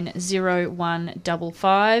 9419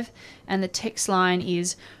 0155 and the text line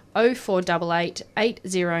is 0488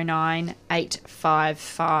 809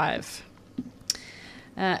 855.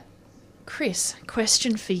 Chris,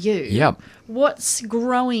 question for you. Yep. What's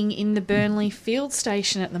growing in the Burnley field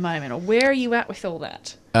station at the moment, or where are you at with all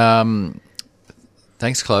that?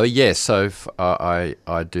 Thanks, Chloe. Yes, so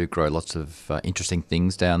I do grow lots of interesting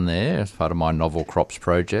things down there as part of my novel crops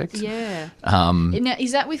project. Yeah. Now,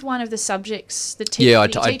 is that with one of the subjects that teach? Yeah,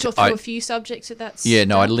 do you teach or through a few subjects at that? Yeah,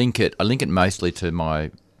 no, I stuff? link it mostly to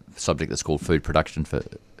my subject that's called food production for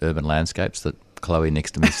urban landscapes that Chloe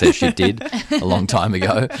next to me says she did a long time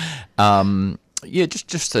ago. Yeah,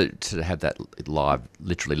 just to have that live,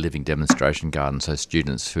 literally living demonstration garden, so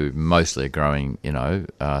students who mostly are growing,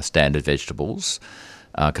 standard vegetables,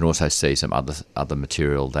 can also see some other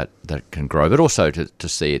material that can grow, but also to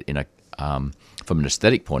see it in from an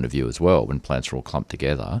aesthetic point of view as well, when plants are all clumped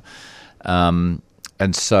together.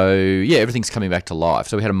 And so, yeah, everything's coming back to life.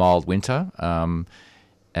 So we had a mild winter.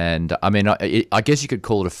 And I mean, I guess you could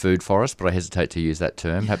call it a food forest, but I hesitate to use that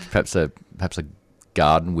term. Perhaps a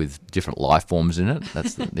garden with different life forms in it.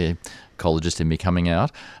 That's the ecologist in me coming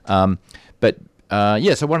out. So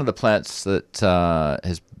one of the plants that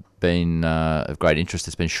has been of great interest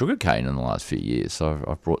has been sugarcane in the last few years. So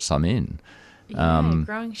I've brought some in.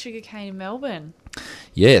 Growing sugarcane in Melbourne.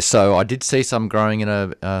 Yeah, so I did see some growing in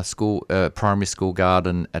a primary school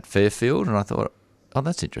garden at Fairfield, and I thought, oh,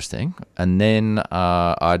 that's interesting. And then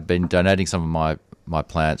I'd been donating some of my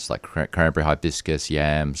plants, like cranberry hibiscus,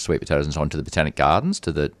 yam, sweet potatoes, and so on, to the Botanic Gardens,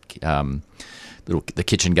 to the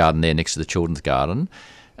kitchen garden there next to the children's garden.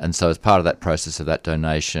 And so as part of that process of that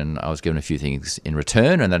donation, I was given a few things in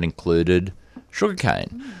return, and that included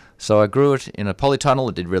sugarcane. So I grew it in a polytunnel.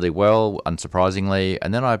 It did really well, unsurprisingly.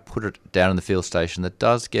 And then I put it down in the field station that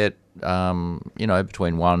does get,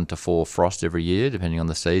 between 1 to 4 frost every year, depending on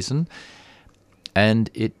the season.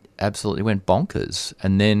 And it absolutely went bonkers.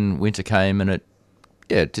 And then winter came and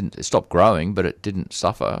it stopped growing, but it didn't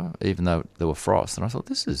suffer, even though there were frosts. And I thought,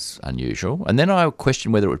 this is unusual. And then I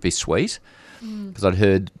questioned whether it would be sweet, because I'd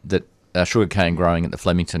heard that sugarcane growing at the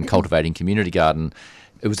Flemington Cultivating Community Garden,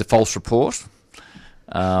 it was a false report.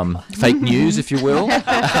 Fake news, if you will,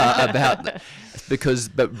 but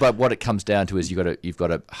what it comes down to is you've got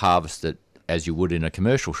to harvest it as you would in a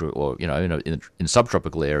commercial sugar, or in a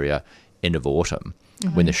subtropical area, end of autumn,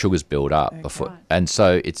 when the sugars build up. And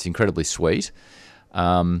so it's incredibly sweet.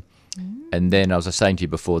 And then, as I was saying to you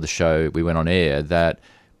before the show, we went on air, that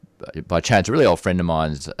by chance, a really old friend of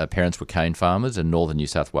mine's parents were cane farmers in northern New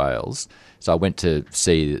South Wales. So I went to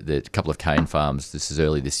see the couple of cane farms. This is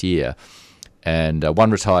early this year. And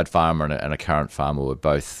one retired farmer and a current farmer were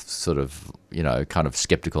both sort of, kind of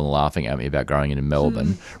sceptical and laughing at me about growing it in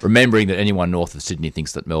Melbourne, remembering that anyone north of Sydney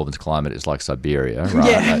thinks that Melbourne's climate is like Siberia,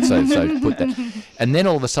 right? Yeah. So put that. And then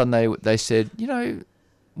all of a sudden they said,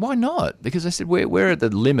 why not? Because they said, we're at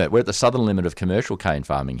the limit, we're at the southern limit of commercial cane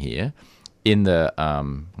farming here in the,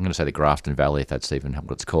 I'm going to say the Grafton Valley, if that's even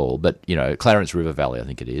what it's called, but, Clarence River Valley, I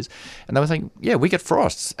think it is. And they were saying, yeah, we get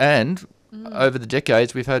frosts, and over the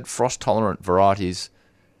decades, we've had frost-tolerant varieties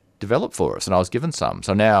develop for us, and I was given some.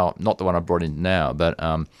 So now, not the one I brought in now, but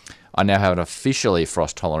I now have an officially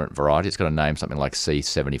frost-tolerant variety. It's got a name, something like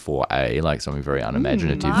C74A, like something very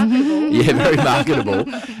unimaginative. Marketable. Yeah, very marketable.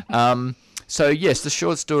 So, yes, the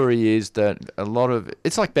short story is that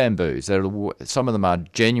it's like bamboos. Some of them are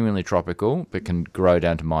genuinely tropical, but can grow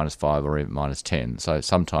down to -5 or even -10. So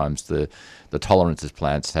sometimes the tolerances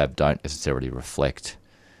plants have don't necessarily reflect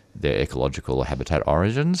their ecological or habitat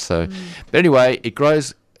origins. So, but anyway, it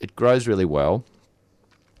grows really well.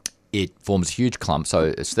 It forms a huge clump,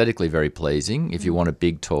 so aesthetically very pleasing if you want a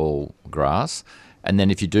big, tall grass. And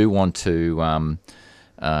then if you do want to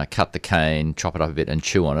cut the cane, chop it up a bit and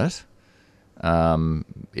chew on it,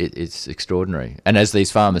 it's extraordinary. And as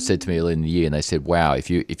these farmers said to me earlier in the year, and they said, wow, if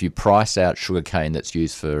you price out sugarcane that's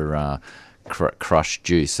used for crushed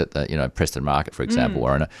juice at the Preston Market, for example,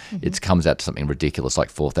 or it comes out to something ridiculous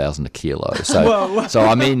like $4,000 a kilo. So, so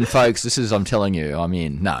I mean, folks, I'm telling you, I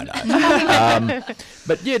mean, no.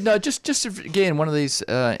 But yeah, no, just again, one of these.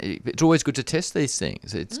 It's always good to test these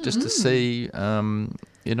things. It's just to see,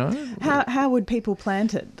 How would people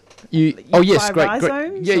plant it? Yes, great.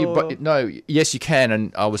 Rhizomes, yes, you can.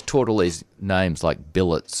 And I was taught all these names like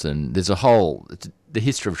billets, and there's the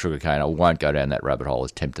history of sugarcane. I won't go down that rabbit hole,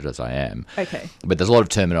 as tempted as I am. Okay. But there's a lot of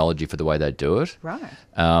terminology for the way they do it. Right.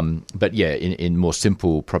 But yeah, in more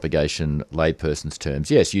simple propagation, layperson's terms,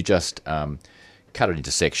 yes, you just cut it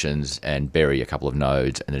into sections and bury a couple of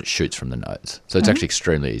nodes, and then it shoots from the nodes. So it's actually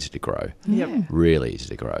extremely easy to grow. Yep. Really easy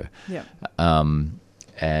to grow. Yep.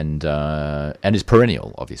 And is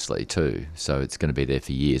perennial, obviously, too. So it's going to be there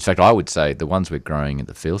for years. In fact, I would say the ones we're growing at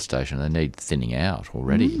the field station, they need thinning out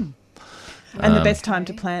already. And the best time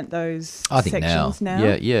to plant those I think sections now?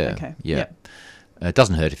 Yeah. Okay. Yeah. Yep. It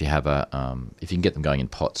doesn't hurt if you have if you can get them going in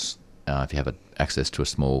pots, if you have access to a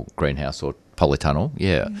small greenhouse or polytunnel,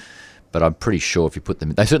 But I'm pretty sure if you put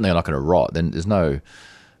them, they certainly are not going to rot. Then there's no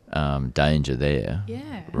danger there.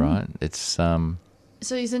 Yeah. Right? It's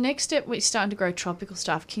So is the next step we're starting to grow tropical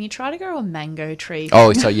stuff? Can you try to grow a mango tree?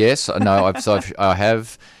 Oh, so yes, no, I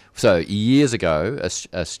have. So years ago,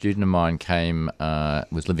 a student of mine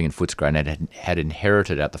was living in Footscray and had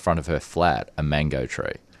inherited out the front of her flat a mango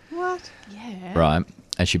tree. What? Yeah. Right,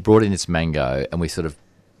 and she brought in this mango, and we sort of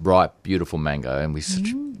ripe, beautiful mango, and we sort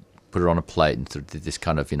of put it on a plate and sort of did this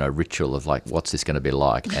kind of ritual of like, what's this going to be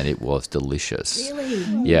like? And it was delicious.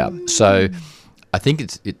 Really? Yeah. So I think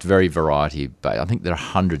it's very variety based. I think there are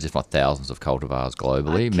hundreds, if not thousands, of cultivars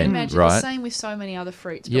globally. I can imagine right? the same with so many other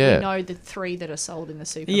fruits, but Yeah. we know the 3 that are sold in the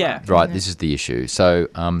supermarket. Yeah. Right, this is the issue. So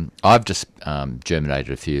I've just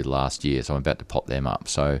germinated a few last year, so I'm about to pop them up.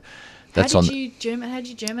 So that's How did you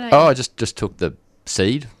germinate? Oh, I just took the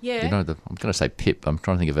seed. Yeah. I'm going to say pip. I'm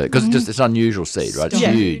trying to think of it because it's an unusual seed, right? It's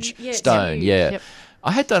Stone. huge. Yeah, it's Stone, huge. yeah. Yep.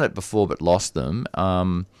 I had done it before but lost them.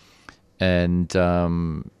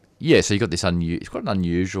 So you got this it's got an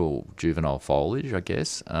unusual juvenile foliage, I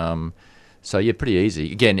guess. So yeah, pretty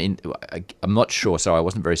easy. Again, I'm not sure, so I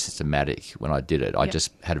wasn't very systematic when I did it. I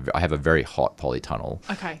just I have a very hot polytunnel.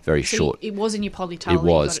 Okay. Very So short. It was in your polytunnel. It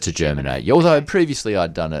was to germinate. Yeah, although Okay. previously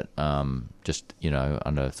I'd done it just,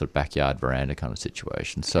 under a sort of backyard veranda kind of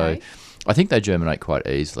situation. So Okay. I think they germinate quite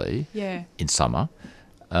easily Yeah. in summer.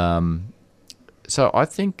 So I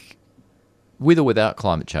think with or without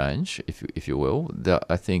climate change, if you will,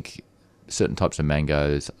 I think certain types of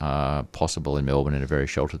mangoes are possible in Melbourne in a very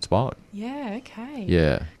sheltered spot. Yeah, okay.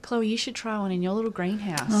 Yeah. Chloe, you should try one in your little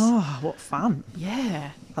greenhouse. Oh, what fun.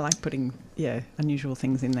 Yeah. I like putting, unusual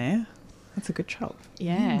things in there. That's a good job.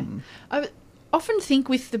 Yeah. I often think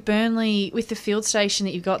with the Burnley, with the field station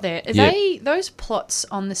that you've got there, are Yeah. those plots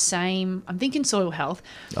on the same, I'm thinking soil health,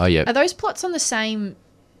 Oh, yeah. are those plots on the same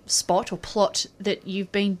spot or plot that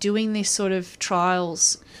you've been doing this sort of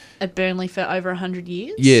trials at Burnley for over 100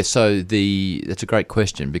 years? Yeah, so that's a great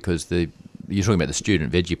question because you're talking about the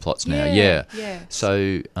student veggie plots now. Yeah.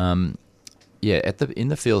 So in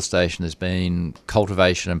the field station there's been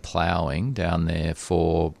cultivation and ploughing down there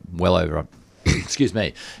for well over excuse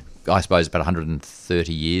me, I suppose about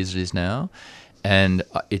 130 years it is now. And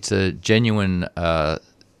it's a genuine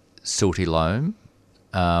silty loam.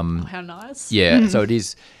 Oh, how nice. Yeah, so it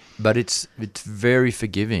is, but it's very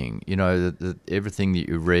forgiving. Everything that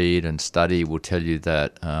you read and study will tell you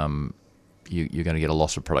that you're going to get a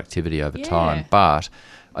loss of productivity over time. But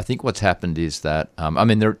I think what's happened is that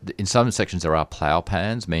in some sections there are plough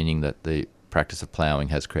pans, meaning that the practice of ploughing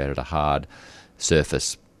has created a hard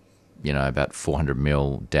surface, about 400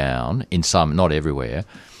 mil down in some, not everywhere.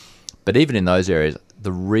 But even in those areas,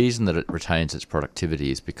 the reason that it retains its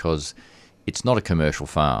productivity is because it's not a commercial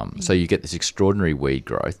farm. So you get this extraordinary weed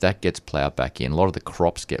growth. That gets ploughed back in. A lot of the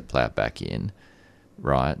crops get ploughed back in,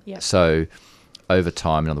 right? Yep. So over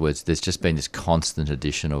time, in other words, there's just been this constant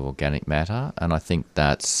addition of organic matter, and I think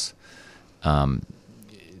that's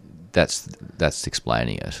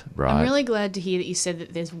explaining it, right? I'm really glad to hear that you said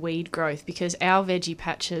that there's weed growth because our veggie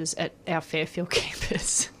patches at our Fairfield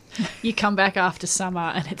campus, you come back after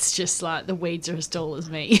summer and it's just like the weeds are as tall as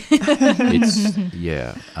me. Because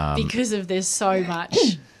there's so much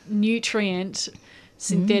nutrient,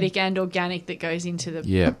 synthetic and organic that goes into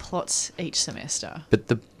the plots each semester. But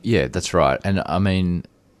that's right. And I mean,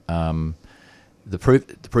 the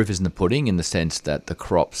proof is in the pudding in the sense that the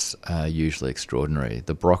crops are usually extraordinary.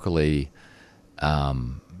 The broccoli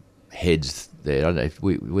heads there, I don't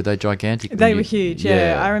know, were they gigantic? They were huge,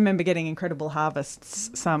 yeah. I remember getting incredible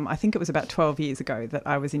harvests I think it was about 12 years ago that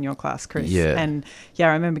I was in your class, Chris. Yeah. And I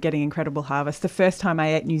remember getting incredible harvests. The first time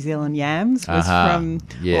I ate New Zealand yams was or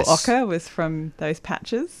oca was from those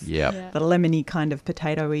patches. Yeah. The lemony kind of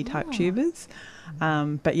potato-y type tubers.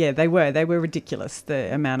 But they were ridiculous,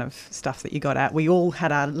 the amount of stuff that you got out. We all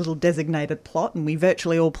had our little designated plot and we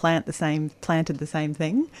virtually all planted the same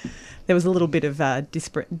thing. There was a little bit of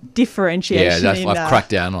differentiation. Yeah, I've cracked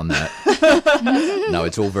down on that. No,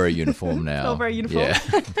 it's all very uniform now. It's all very uniform. Yeah.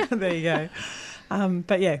 There you go.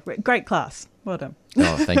 But great class. Well done.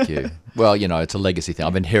 Oh, thank you. Well, it's a legacy thing.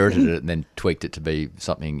 I've inherited it and then tweaked it to be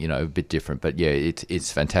something, a bit different. But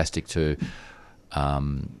it's fantastic to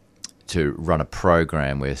run a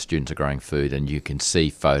program where students are growing food and you can see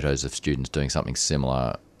photos of students doing something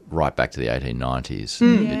similar right back to the 1890s.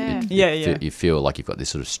 You feel like you've got this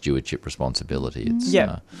sort of stewardship responsibility.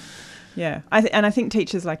 I think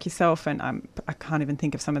teachers like yourself, and I can't even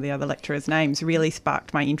think of some of the other lecturers' names, really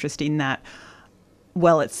sparked my interest in that.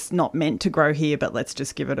 Well, it's not meant to grow here, but let's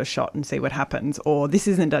just give it a shot and see what happens. Or this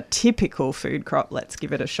isn't a typical food crop, let's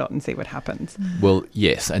give it a shot and see what happens. Well,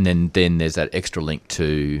 yes, and then there's that extra link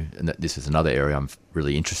to, and this is another area I'm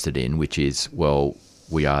really interested in, which is,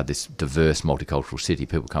 we are this diverse multicultural city.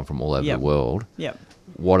 People come from all over the world. Yep.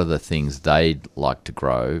 What are the things they'd like to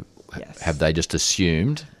grow? Yes. Have they just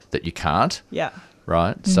assumed that you can't? Yeah.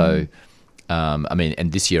 Right? Mm-hmm. So...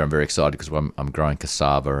 and this year I'm very excited because I'm growing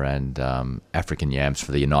cassava and African yams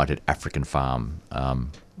for the United African Farm.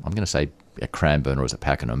 I'm going to say at Cranbourne or is it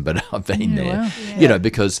Pakenham, but I've been there. Wow. Yeah.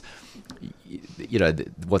 Because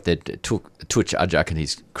what Tutch Ajak and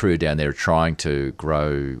his crew down there are trying to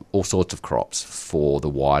grow all sorts of crops for the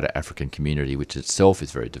wider African community, which itself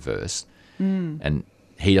is very diverse. And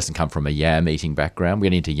he doesn't come from a yam eating background. We're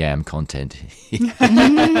getting into yam content.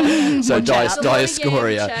 So diaspora.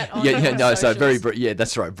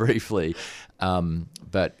 That's right, briefly.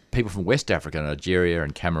 But people from West Africa, Nigeria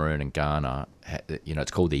and Cameroon and Ghana,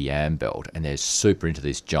 it's called the yam belt, and they're super into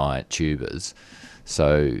these giant tubers.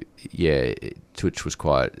 So, Twitch was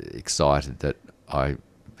quite excited that I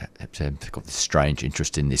have got this strange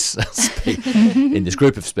interest in this in this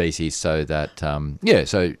group of species. So that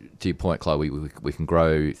so to your point, Chloe, we can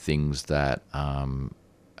grow things that are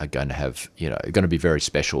going to have are going to be very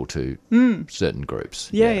special to certain groups.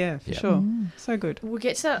 For sure. So good. We'll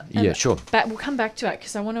get to that. Sure. We'll come back to it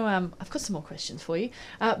because I want to. I've got some more questions for you,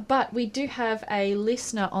 but we do have a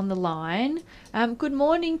listener on the line. Good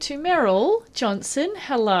morning to Meryl Johnson.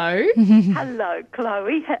 Hello. Hello,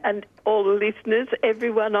 Chloe, and all the listeners,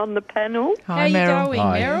 everyone on the panel. Hi, Meryl. How you going,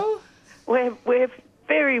 Hi. Meryl? We're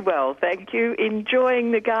very well, thank you. Enjoying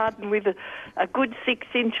the garden with a good 6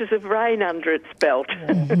 inches of rain under its belt.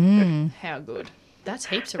 How good. That's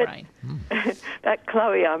heaps of rain. But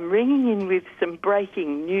Chloe, I'm ringing in with some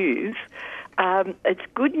breaking news. It's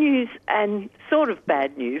good news and sort of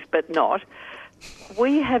bad news, but not.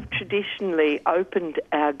 We have traditionally opened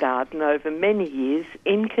our garden over many years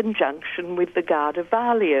in conjunction with the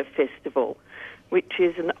Gardevalia Festival, which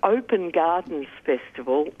is an open gardens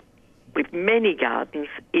festival with many gardens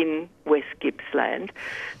in West Gippsland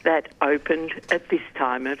that opened at this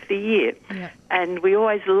time of the year. Yeah. And we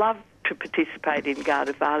always love to participate in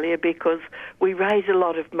Gardevalia because we raise a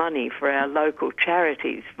lot of money for our local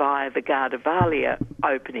charities via the Gardevalia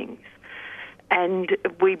openings. And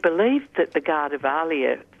we believed that the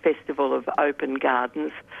Gardevalia Festival of Open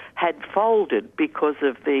Gardens had folded because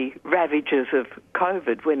of the ravages of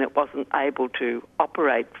COVID when it wasn't able to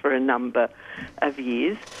operate for a number of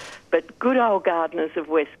years. But good old gardeners of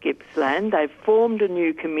West Gippsland, they've formed a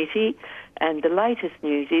new committee, and the latest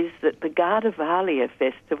news is that the Gardevalia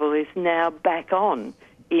Festival is now back on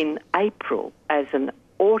in April as an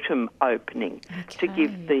autumn opening to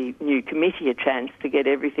give the new committee a chance to get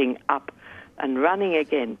everything up and running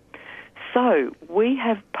again. So we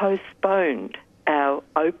have postponed our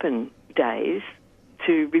open days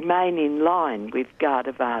to remain in line with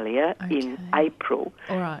Gardevalia in April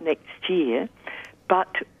next year.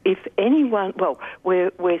 But if anyone,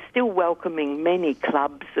 we're still welcoming many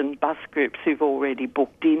clubs and bus groups who've already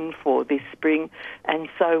booked in for this spring, and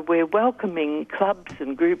so we're welcoming clubs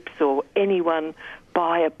and groups or anyone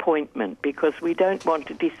by appointment because we don't want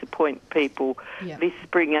to disappoint people this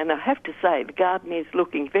spring. And I have to say, the garden is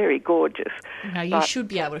looking very gorgeous. Now, you should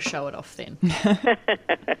be able to show it off then.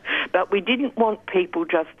 But we didn't want people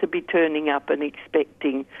just to be turning up and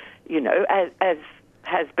expecting, as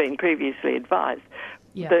has been previously advised,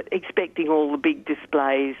 but expecting all the big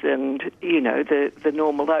displays and, the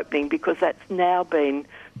normal opening, because that's now been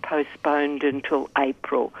postponed until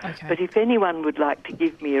April. Okay. But if anyone would like to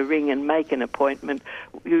give me a ring and make an appointment,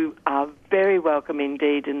 you are very welcome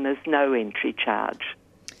indeed, and there's no entry charge.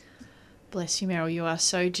 Bless you, Meryl. You are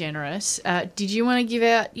so generous. Did you want to give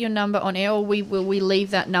out your number on air, or will we leave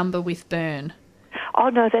that number with Bern? Oh,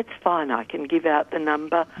 no, that's fine. I can give out the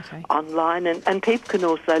number online, and people can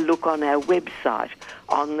also look on our website,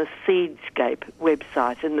 on the Seedscape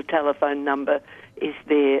website, and the telephone number is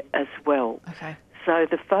there as well. Okay. So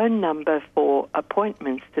the phone number for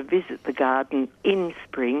appointments to visit the garden in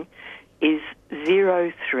spring is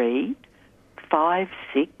 03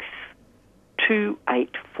 56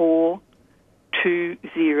 284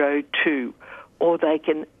 202, or they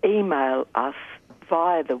can email us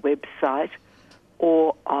via the website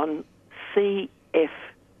or on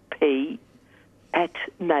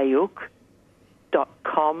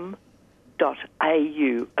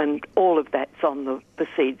cfp@nayook.com.au, and all of that's on the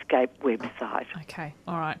Seedscape website. Okay,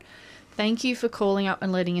 all right. Thank you for calling up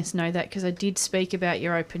and letting us know that, because I did speak about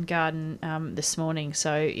your open garden this morning.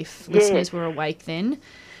 So if listeners were awake then,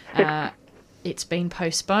 it's been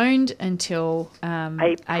postponed until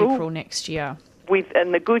April next year.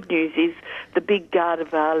 And the good news is the big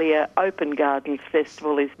Gardevalia Open Gardens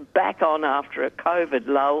Festival is back on after a COVID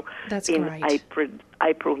lull. That's in great.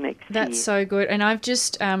 April next year. That's so good. And I've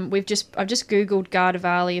just I've just Googled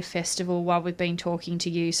Gardevalia Festival while we've been talking to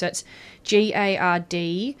you. So it's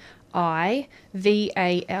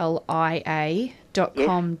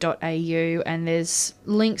GARDIVALIA.com.au, and there's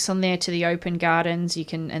links on there to the open gardens.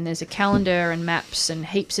 And there's a calendar and maps and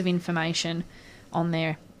heaps of information on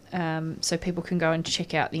there. So people can go and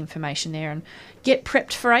check out the information there and get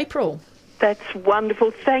prepped for April. That's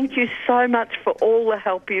wonderful. Thank you so much for all the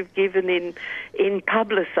help you've given in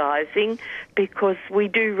publicising, because we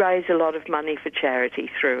do raise a lot of money for charity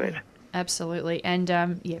through it. Absolutely. And,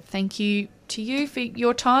 thank you to you for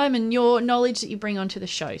your time and your knowledge that you bring onto the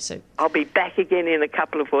show. So I'll be back again in a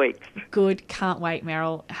couple of weeks. Good. Can't wait,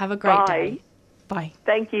 Meryl. Have a great day. Bye.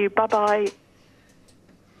 Thank you. Bye-bye.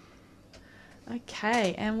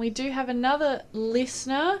 Okay, and we do have another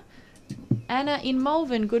listener, Anna in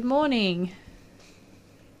Malvern. Good morning.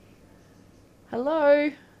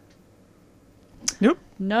 Hello. Nope.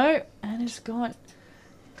 No, Anna's gone.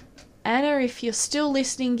 Anna, if you're still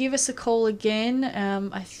listening, give us a call again.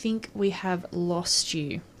 I think we have lost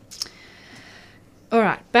you. All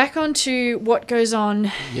right, back on to what goes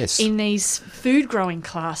on in these food growing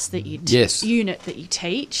class that you unit that you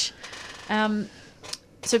teach.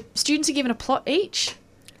 So students are given a plot each.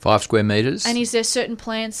 5 square metres. And is there certain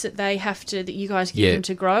plants that they have to, that you guys give them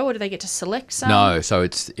to grow, or do they get to select some? No, so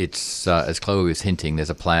it's as Chloe was hinting, there's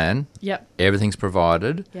a plan. Yep. Everything's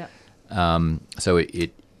provided. Yep. So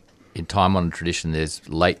it in time-honoured tradition, there's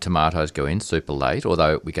late tomatoes go in, super late,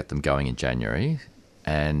 although we get them going in January,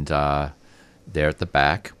 and they're at the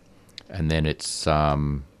back. And then it's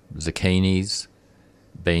zucchinis,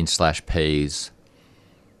 beans/peas,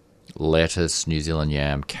 lettuce, New Zealand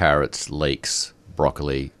yam, carrots, leeks,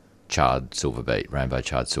 broccoli, charred silver beet, rainbow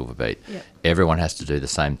charred silver beet. Yep. Everyone has to do the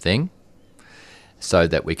same thing, so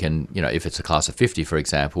that we can, if it's a class of 50, for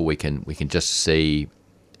example, we can just see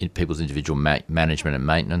in people's individual management and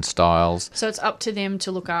maintenance styles. So it's up to them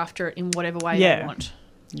to look after it in whatever way they want.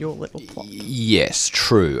 Your little plot. Yes,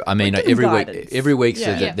 true. I mean, every week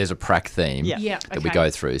there's a prac theme that we go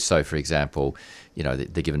through. So, for example,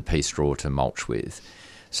 they're given pea straw to mulch with.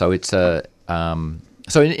 So it's so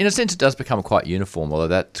in a sense it does become quite uniform, although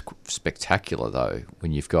that's spectacular though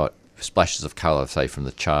when you've got splashes of colour, say from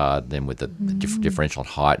the chard, then with the differential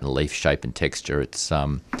height and leaf shape and texture. It's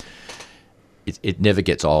it never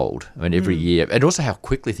gets old. I mean, every year, and also how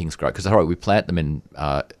quickly things grow. Because we plant them in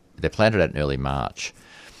they're planted out in early March,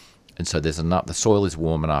 and so there's enough. The soil is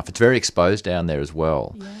warm enough. It's very exposed down there as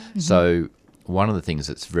well. Yeah. So one of the things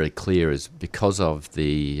that's very clear is because of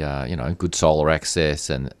the good solar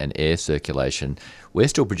access and air circulation, we're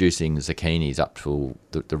still producing zucchinis up till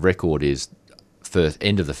the record is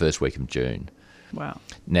end of the first week of June. Wow.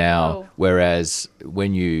 Now, whereas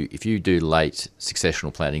if you do late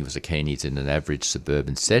successional planting of zucchinis in an average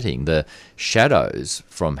suburban setting, the shadows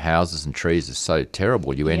from houses and trees are so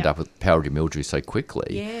terrible. You end up with powdery mildew so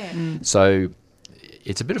quickly. Yeah. So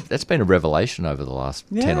that's been a revelation over the last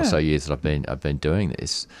 10 or so years that I've been doing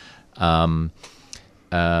this. And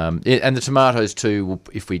the tomatoes too.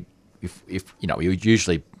 If we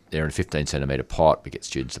usually they're in a 15 centimetre pot, we get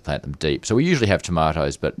students to plant them deep. So we usually have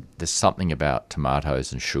tomatoes, but there's something about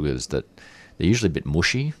tomatoes and sugars that they're usually a bit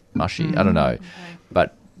mushy. I don't know,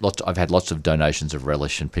 but I've had lots of donations of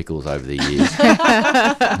relish and pickles over the years.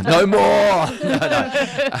 No more.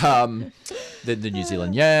 No. The New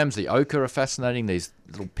Zealand yams, the ochre are fascinating. These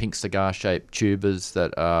little pink cigar-shaped tubers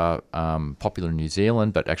that are popular in New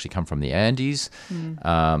Zealand, but actually come from the Andes.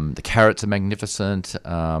 The carrots are magnificent.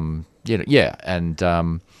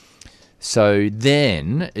 So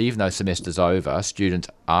then, even though semester's over, students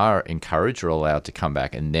are encouraged or allowed to come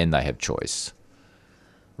back, and then they have choice.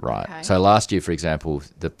 Right. Okay. So last year, for example,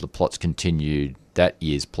 the plots continued. That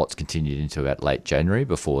year's plots continued into about late January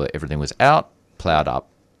before everything was out, ploughed up,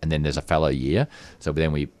 and then there's a fallow year. So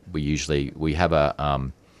then we have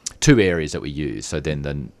a 2 areas that we use. So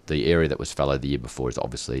then the area that was fallow the year before is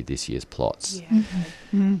obviously this year's plots. Yeah.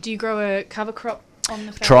 Mm-hmm. Do you grow a cover crop on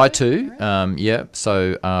the fallow? Try to.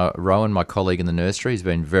 So Rowan, my colleague in the nursery, has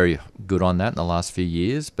been very good on that in the last few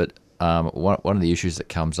years. But one of the issues that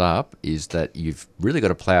comes up is that you've really got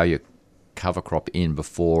to plough your cover crop in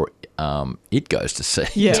before it goes to seed.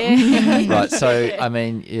 Yeah. Right. So, I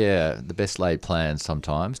mean, the best laid plans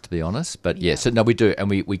sometimes, to be honest. But so no, we do. And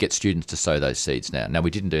we get students to sow those seeds now. Now, we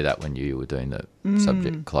didn't do that when you were doing the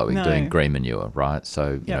subject, Chloe, doing green manure, right?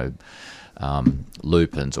 So,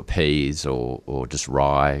 lupins or peas or just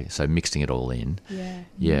rye. So mixing it all in.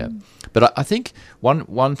 Yeah. But I think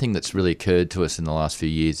one thing that's really occurred to us in the last few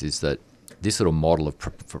years is that this sort of model of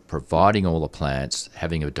providing all the plants,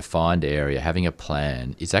 having a defined area, having a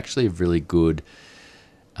plan is actually a really good,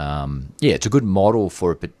 it's a good model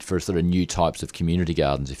for sort of new types of community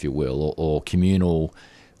gardens, if you will, or communal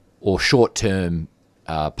or short-term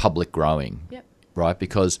public growing, right?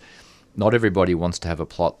 Because not everybody wants to have a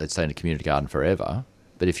plot that's in a community garden forever.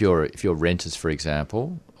 But if you're renters, for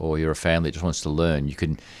example, or you're a family that just wants to learn, you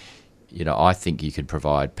can, I think you can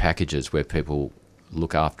provide packages where people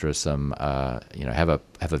look after some, have a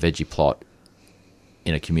veggie plot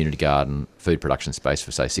in a community garden food production space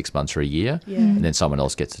for, say, 6 months or a year, and then someone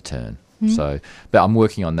else gets a turn. So, but I'm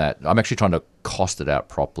working on that. I'm actually trying to cost it out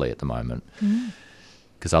properly at the moment,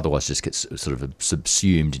 because otherwise it just gets sort of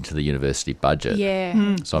subsumed into the university budget.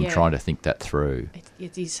 Yeah. So I'm trying to think that through.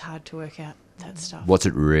 It is hard to work out that stuff. What's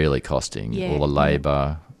it really costing? Yeah. All the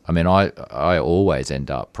labour. I mean, I always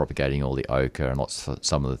end up propagating all the ochre and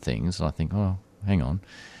some of the things, and I think, oh, hang on,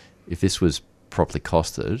 if this was properly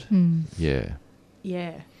costed,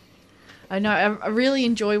 Yeah. I know. I really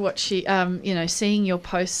enjoy what seeing your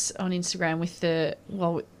posts on Instagram with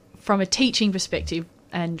from a teaching perspective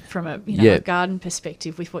and from a a garden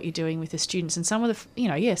perspective with what you're doing with the students, and some of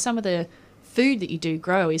the some of the food that you do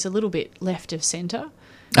grow is a little bit left of centre.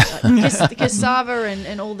 The cassava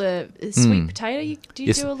and all the sweet potato. Do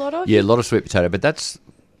you do a lot of? Yeah, a lot of sweet potato, but that's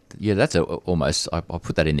almost I'll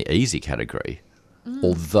put that in the easy category.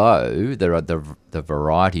 Although the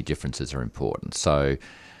variety differences are important. So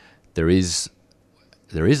there is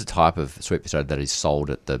a type of sweet potato that is sold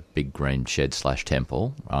at the big green shed /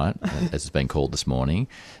 temple, right, as it's been called this morning,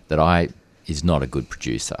 that is not a good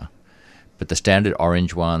producer. But the standard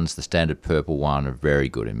orange ones, the standard purple one are very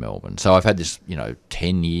good in Melbourne. So I've had this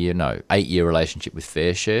 8-year relationship with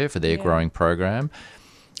Fairshare for their growing program.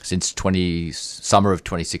 Since summer of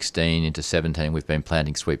 2016 into 17, we've been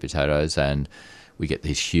planting sweet potatoes, and we get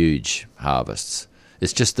these huge harvests.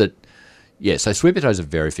 It's just that, so sweet potatoes are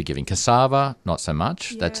very forgiving. Cassava, not so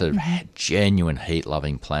much. Yeah. That's a genuine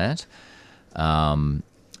heat-loving plant. However,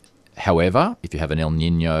 if you have an El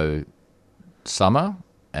Nino summer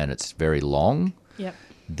and it's very long,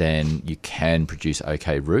 then you can produce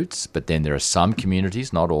okay roots. But then there are some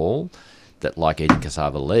communities, not all, that like eating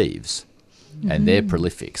cassava leaves. And they're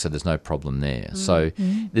prolific, so there's no problem there. So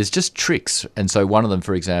there's just tricks. And so one of them,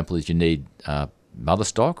 for example, is you need mother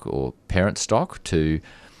stock or parent stock to,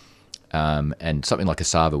 and something like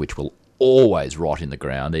cassava, which will always rot in the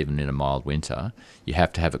ground, even in a mild winter, you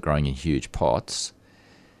have to have it growing in huge pots,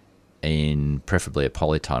 in preferably a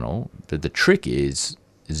polytunnel. But the trick is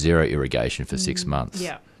zero irrigation for 6 months.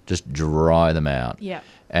 Yeah. Just dry them out. Yeah.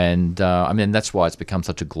 And, that's why it's become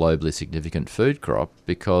such a globally significant food crop,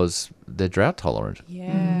 because they're drought tolerant.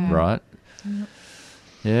 Yeah. Right?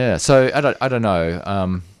 Yeah. So, I don't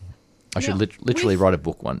know. I should literally write a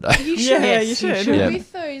book one day. You should. You should. Yeah.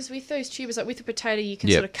 With those tubers, like with the potato, you can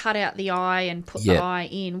sort of cut out the eye and put the eye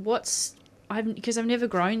in. Because I've never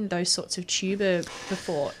grown those sorts of tuber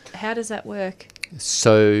before. How does that work?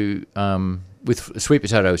 So, with sweet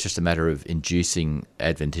potato, it's just a matter of inducing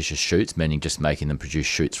adventitious shoots, meaning just making them produce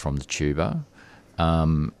shoots from the tuber.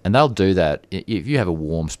 And they'll do that if you have a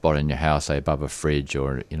warm spot in your house, say above a fridge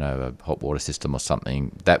or a hot water system or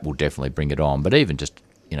something. That will definitely bring it on. But even just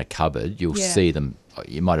in a cupboard, you'll see them.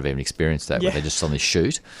 You might have even experienced that where they just suddenly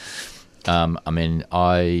shoot. A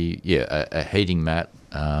heating mat,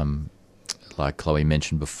 like Chloe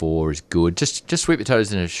mentioned before, is good. Just sweet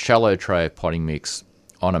potatoes in a shallow tray of potting mix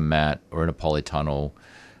on a mat or in a polytunnel,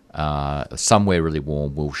 somewhere really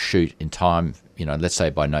warm, will shoot in time. Let's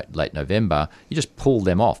say by late November, you just pull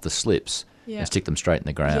them off the slips and stick them straight in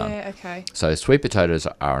the ground. Yeah, okay. So sweet potatoes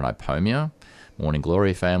are an Ipomia, Morning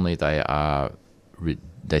Glory family.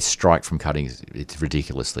 They strike from cuttings. It's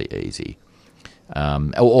ridiculously easy.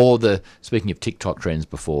 Speaking of TikTok trends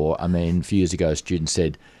before, a few years ago, a student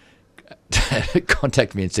said,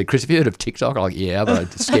 contacted me and said, "Chris, have you heard of TikTok?" I'm like, "Yeah, but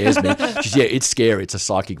it scares me." She said, "Yeah, it's scary. It's a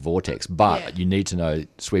psychic vortex. But you need to know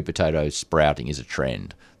sweet potato sprouting is a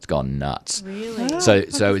trend. It's gone nuts." Really?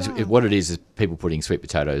 What it is people putting sweet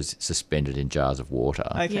potatoes suspended in jars of water.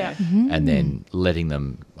 Okay. Yeah. And then letting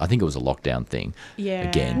them, I think it was a lockdown thing. Yeah.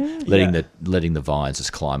 Again, letting the vines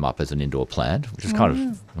just climb up as an indoor plant, which is kind of,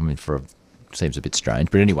 seems a bit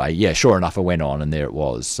strange. But anyway, sure enough, I went on and there it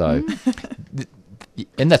was. So...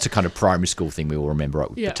 And that's a kind of primary school thing we all remember, right,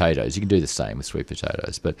 with potatoes. You can do the same with sweet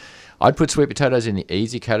potatoes. But I'd put sweet potatoes in the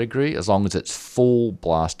easy category as long as it's full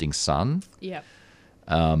blasting sun. Yeah.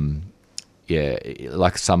 Like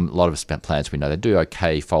a lot of plants we know, they do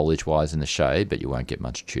okay foliage-wise in the shade, but you won't get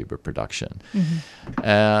much tuber production.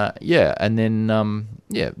 And then,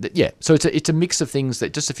 so it's a mix of things,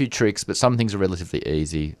 that just a few tricks, but some things are relatively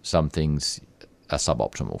easy, some things are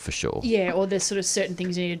suboptimal for sure. Yeah, or there's sort of certain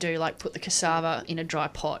things you need to do, like put the cassava in a dry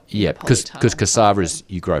pot. Yeah, because cassava is,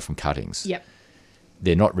 you grow from cuttings. Yep.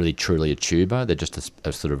 They're not really truly a tuber. They're just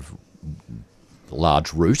a sort of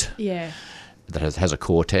large root. Yeah. That has a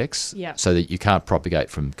cortex. Yeah. So that you can't propagate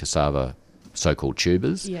from cassava so-called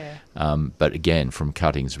tubers. Yeah. But again, from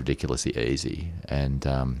cuttings, ridiculously easy. And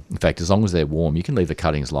in fact, as long as they're warm, you can leave the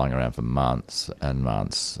cuttings lying around for months and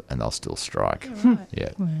months, and they'll still strike. Right.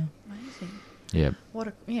 Yeah. Wow. Yeah.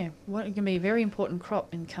 What can be a very important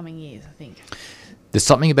crop in coming years, I think. There's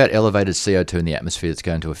something about elevated CO2 in the atmosphere that's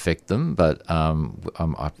going to affect them, but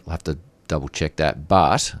I'll have to double check that.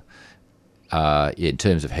 But in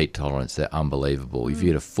terms of heat tolerance, they're unbelievable. If you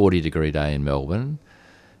had a 40-degree day in Melbourne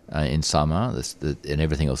in summer, and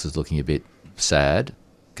everything else is looking a bit sad,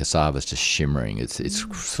 cassava's just shimmering. It's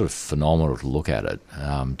sort of phenomenal to look at it.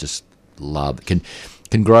 Just love it.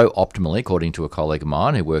 Can grow optimally, according to a colleague of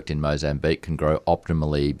mine who worked in Mozambique, can grow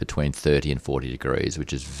optimally between 30 and 40 degrees,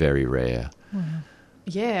 which is very rare.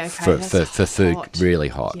 Yeah, okay. Mm. For food, hot. really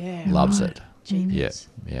hot. Yeah, Loves right. it. Jeepers.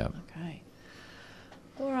 Yeah. Okay.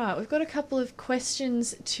 All right, we've got a couple of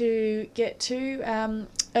questions to get to.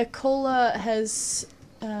 A caller has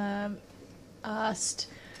asked.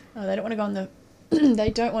 Oh, they don't want to go on the. They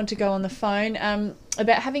don't want to go on the phone.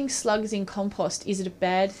 About having slugs in compost. Is it a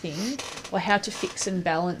bad thing, or how to fix and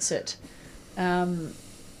balance it?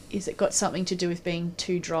 Is it got something to do with being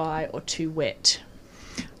too dry or too wet?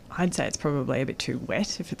 I'd say it's probably a bit too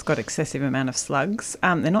wet if it's got excessive amount of slugs.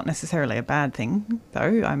 They're not necessarily a bad thing,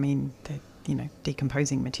 though. I mean, they're,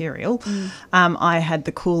 decomposing material. I had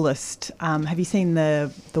the coolest. Have you seen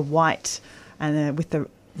the white and with the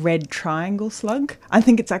red triangle slug? I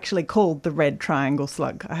think it's actually called the red triangle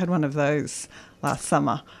slug. I had one of those last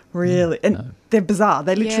summer. Really, and they're bizarre.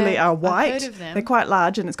 They literally are white. I've heard of them. They're quite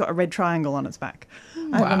large, and it's got a red triangle on its back.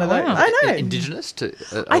 I had one of those. Wow. I know. Indigenous to...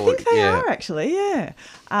 I think they are actually, yeah.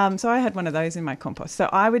 So I had one of those in my compost. So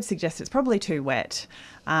I would suggest it's probably too wet.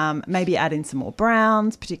 Maybe add in some more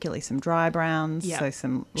browns, particularly some dry browns. Yep. So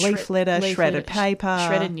some leaf litter, shredded paper.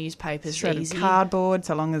 Shredded newspapers, shredded easy. cardboard,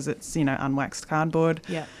 so long as it's, unwaxed cardboard.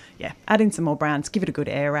 Yeah. Yeah. Add in some more browns. Give it a good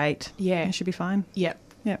aerate. Yeah. It should be fine. Yep.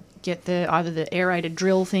 Yeah. Get either the aerated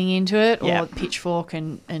drill thing into it or Yep. pitchfork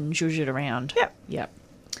and zhuzh it around. Yep. Yep.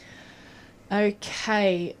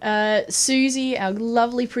 Okay. Susie, our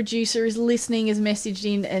lovely producer, is listening, has messaged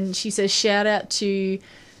in, and she says shout out to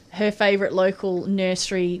her favourite local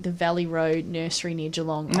nursery, the Valley Road Nursery near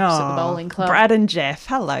Geelong, opposite the bowling club. Brad and Jeff.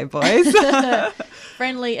 Hello, boys.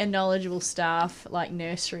 Friendly and knowledgeable staff like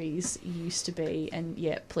nurseries used to be, and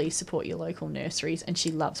please support your local nurseries. And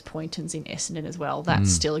she loves Poyntons in Essendon as well.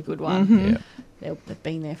 That's still a good one. Yeah. They've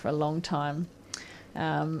been there for a long time.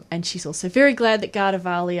 And she's also very glad that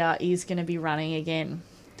Gardivalia is going to be running again.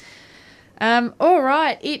 All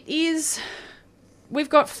right, we've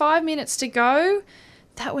got 5 minutes to go.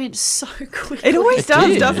 That went so quickly. It always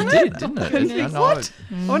does, doesn't it? It did, didn't it? Goodness, what?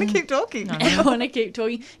 I want to keep talking. I want to keep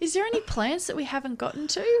talking. Is there any plants that we haven't gotten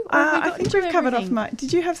to? Or have we I gotten think to we've covered off everything?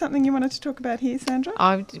 Did you have something you wanted to talk about here, Sandra?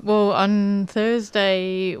 On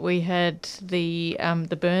Thursday we had the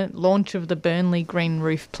launch of the Burnley Green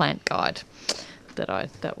Roof Plant Guide.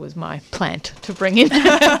 That was my plant to bring in.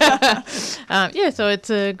 So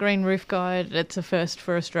it's a green roof guide. It's a first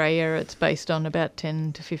for Australia. It's based on about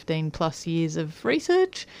 10 to 15 plus years of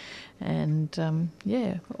research, and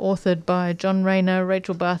authored by John Rayner,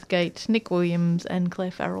 Rachel Bathgate, Nick Williams, and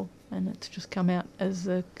Claire Farrell. And it's just come out as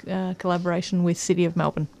a collaboration with City of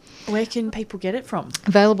Melbourne. Where can people get it from?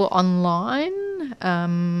 Available online.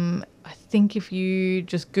 I think if you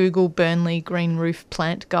just Google Burnley Green Roof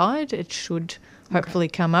Plant Guide, it should hopefully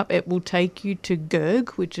come up. It will take you to GERG,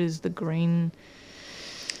 which is the Green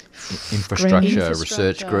Infrastructure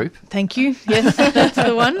Research Group. Thank you. Yes, that's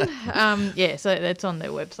the one. So that's on their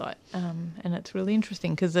website. And it's really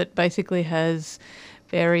interesting because it basically has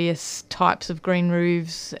various types of green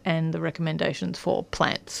roofs and the recommendations for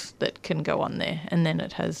plants that can go on there. And then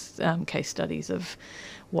it has case studies of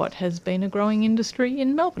what has been a growing industry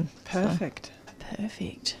in Melbourne. Perfect.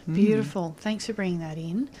 Perfect. Beautiful. Thanks for bringing that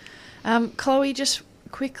in. Chloe, just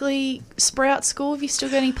quickly, Sprout School, have you still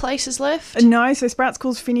got any places left? No, so Sprout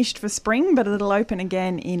School's finished for spring, but it'll open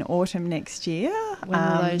again in autumn next year. When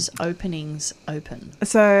will those openings open?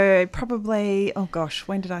 So probably,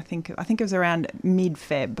 when did I think? I think it was around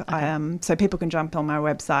mid-Feb. Okay. So people can jump on my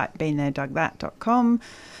website, beenthere.com,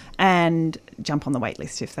 and jump on the wait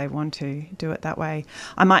list if they want to do it that way.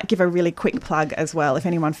 I might give a really quick plug as well if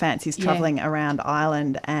anyone fancies travelling around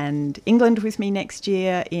Ireland and England with me next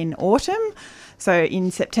year in autumn. So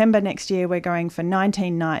in September next year, we're going for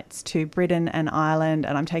 19 nights to Britain and Ireland,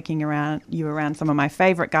 and I'm taking you around some of my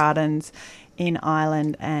favourite gardens in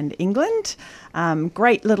Ireland and England.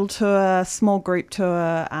 Great little tour, small group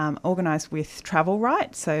tour, organised with Travel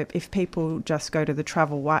Right. So if people just go to the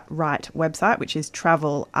Travel Right website, which is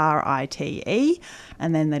Travel RITE,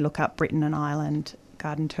 and then they look up Britain and Ireland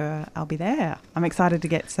garden tour, I'll be there. I'm excited to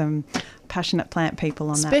get some passionate plant people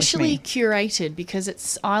on Especially that with me. curated,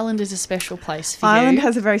 because Ireland is a special place for Ireland you.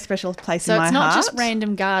 has a very special place in my heart. So it's not just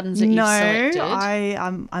random gardens that you've selected.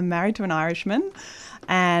 No, I'm married to an Irishman.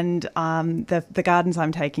 And the gardens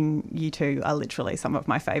I'm taking you to are literally some of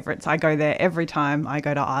my favourites. I go there every time I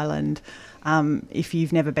go to Ireland. If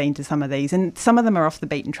you've never been to some of these, and some of them are off the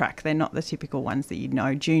beaten track, they're not the typical ones that you'd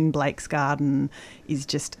know. June Blake's garden is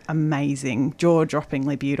just amazing,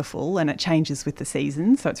 jaw-droppingly beautiful, and it changes with the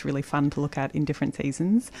seasons, so it's really fun to look at in different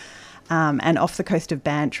seasons. And off the coast of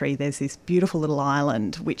Bantry, there's this beautiful little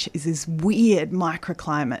island, which is this weird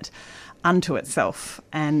microclimate unto itself,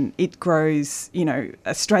 and it grows,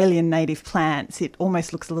 Australian native plants. It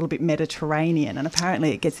almost looks a little bit Mediterranean, and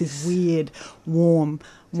apparently it gets this weird, warm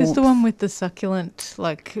Is this the one with the succulent,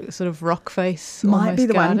 like, sort of rock face? Might be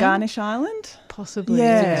the garden? one, Garnish Island. Possibly.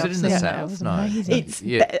 Yeah. Is it in the south? No. It's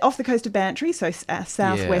off the coast of Bantry, so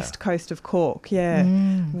southwest coast of Cork. Yeah,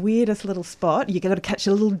 weirdest little spot. You got to catch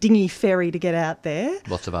a little dingy ferry to get out there.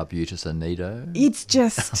 Lots of arbutus and nido. It's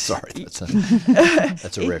just sorry, that's a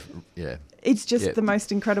yeah. It's just the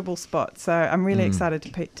most incredible spot. So I'm really excited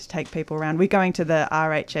to take people around. We're going to the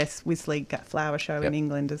RHS Wisley Flower Show in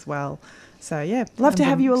England as well. So yeah, love to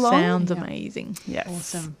have you along. Sounds amazing. Yes.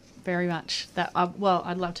 Awesome. Very much.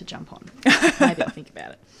 I'd love to jump on. Maybe I'll think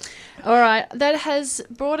about it. All right. That has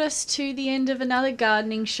brought us to the end of another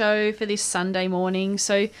gardening show for this Sunday morning.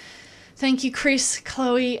 So thank you, Chris,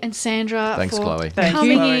 Chloe and Sandra Thanks, for Chloe.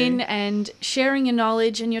 coming in and sharing your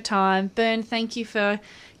knowledge and your time. Bern, thank you for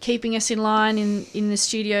keeping us in line in the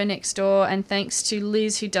studio next door. And thanks to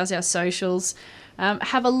Liz, who does our socials.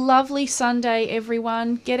 Have a lovely Sunday,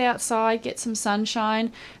 everyone. Get outside, get some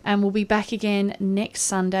sunshine, and we'll be back again next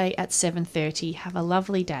Sunday at 7:30. Have a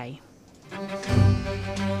lovely day.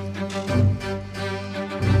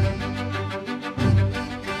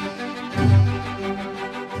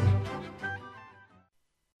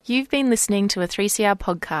 You've been listening to a 3CR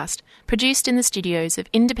podcast produced in the studios of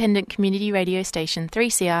independent community radio station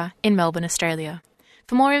 3CR in Melbourne, Australia.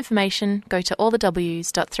 For more information, go to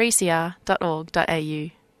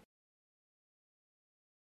allthews.3cr.org.au.